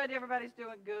good. Everybody's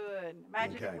doing good.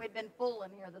 Imagine Okay. if we'd been full in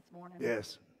here this morning.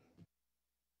 Yes.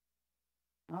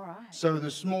 All right. So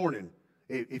this morning,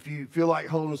 if you feel like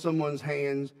holding someone's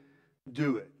hands,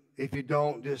 do it. If you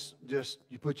don't, just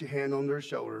you put your hand on their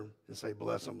shoulder and say,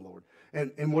 bless them, Lord.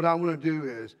 And what I want to do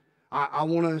is, I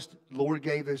want us, Lord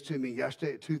gave this to me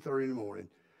yesterday at 2:30 in the morning.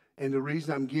 And the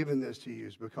reason I'm giving this to you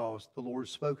is because the Lord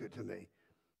spoke it to me.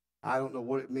 I don't know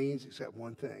what it means except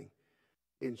one thing.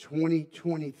 In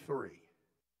 2023,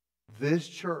 this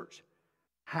church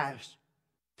has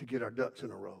to get our ducks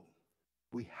in a row.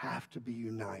 We have to be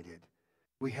united.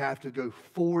 We have to go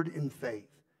forward in faith.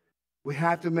 We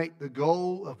have to make the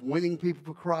goal of winning people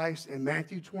for Christ in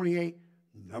Matthew 28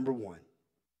 number one.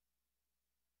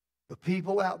 The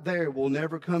people out there will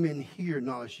never come in here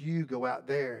unless you go out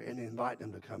there and invite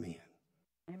them to come in.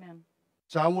 Amen.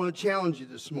 So I want to challenge you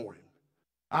this morning.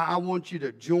 I want you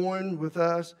to join with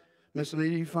us. Miss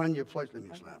Anita, you find your place. Let me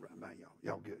slide right by y'all.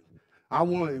 Y'all good. I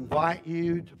want to invite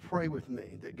you to pray with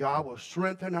me that God will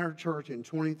strengthen our church in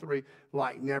 23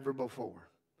 like never before.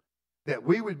 That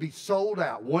we would be sold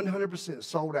out, 100%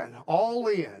 sold out, and all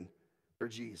in for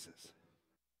Jesus.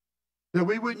 That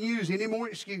we wouldn't use any more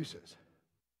excuses.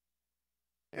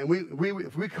 And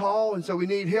if we call and so we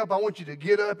need help, I want you to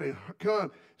get up and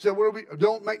come. So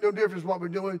don't make no difference what we're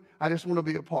doing. I just want to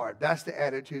be a part. That's the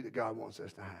attitude that God wants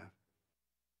us to have.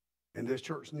 And this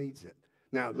church needs it.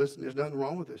 Now, listen, there's nothing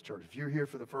wrong with this church. If you're here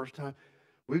for the first time,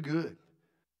 we're good.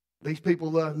 These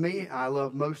people love me. I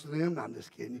love most of them. I'm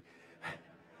just kidding.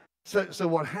 So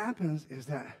what happens is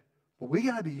that, well, we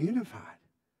got to be unified.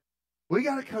 We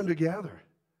got to come together.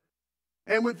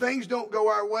 And when things don't go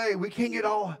our way, we can't get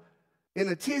all in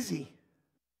a tizzy.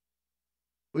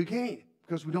 We can't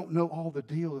because we don't know all the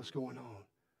deal that's going on.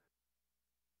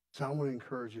 So I want to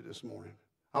encourage you this morning.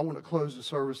 I want to close the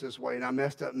service this way. And I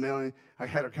messed up Melanie. I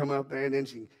had her come up there and then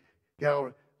she got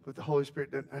over. But the Holy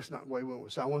Spirit, that's not the way we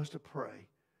went. So I want us to pray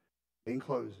in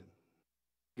closing.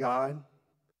 God,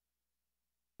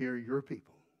 hear your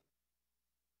people.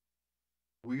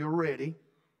 We are ready.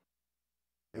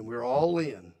 And we're all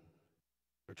in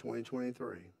for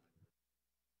 2023.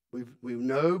 We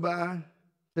know by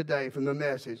today from the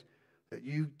message that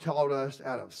you taught us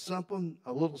out of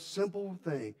a little simple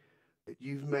thing that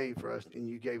you've made for us, and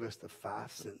you gave us the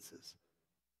 5 senses.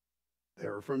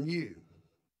 They're from you.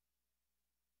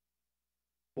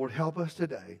 Lord, help us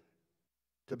today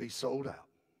to be sold out.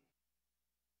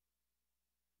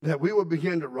 That we will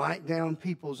begin to write down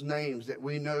people's names that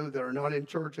we know that are not in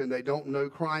church and they don't know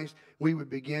Christ. We would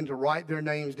begin to write their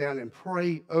names down and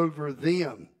pray over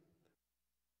them.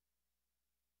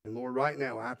 And Lord, right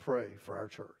now I pray for our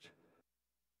church.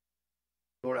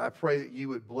 Lord, I pray that you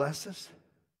would bless us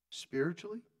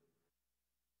spiritually,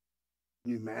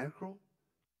 numerical,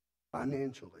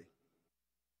 financially.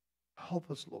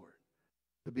 Help us, Lord,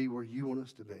 to be where you want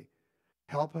us to be.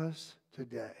 Help us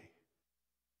today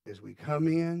as we come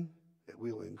in, that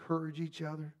we'll encourage each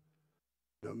other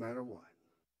no matter what.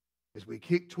 As we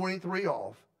kick 23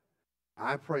 off,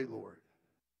 I pray, Lord,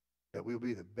 that we'll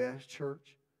be the best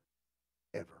church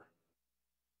ever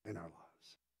in our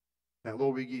lives. Now,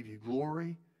 Lord, we give you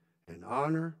glory and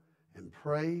honor and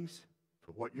praise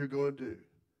for what you're going to do.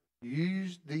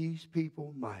 Use these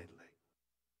people mightily.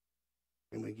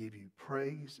 And we give you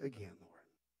praise again, Lord.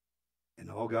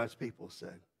 And all God's people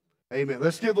said, amen.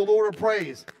 Let's give the Lord a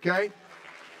praise, okay?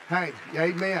 Hey,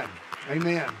 amen.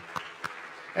 Amen.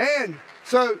 And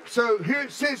so here,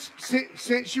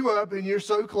 since you up and you're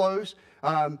so close,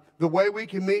 the way we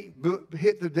can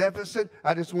hit the deficit,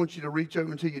 I just want you to reach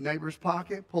over into your neighbor's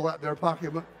pocket, pull out their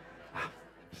pocketbook.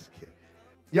 Just kidding.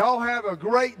 Y'all have a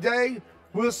great day.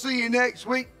 We'll see you next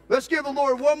week. Let's give the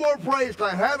Lord one more praise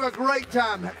clap. Have a great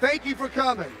time. Thank you for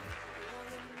coming.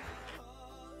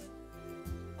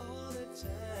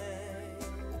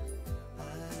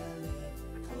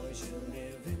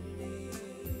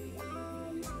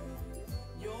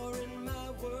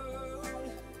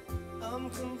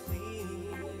 complete.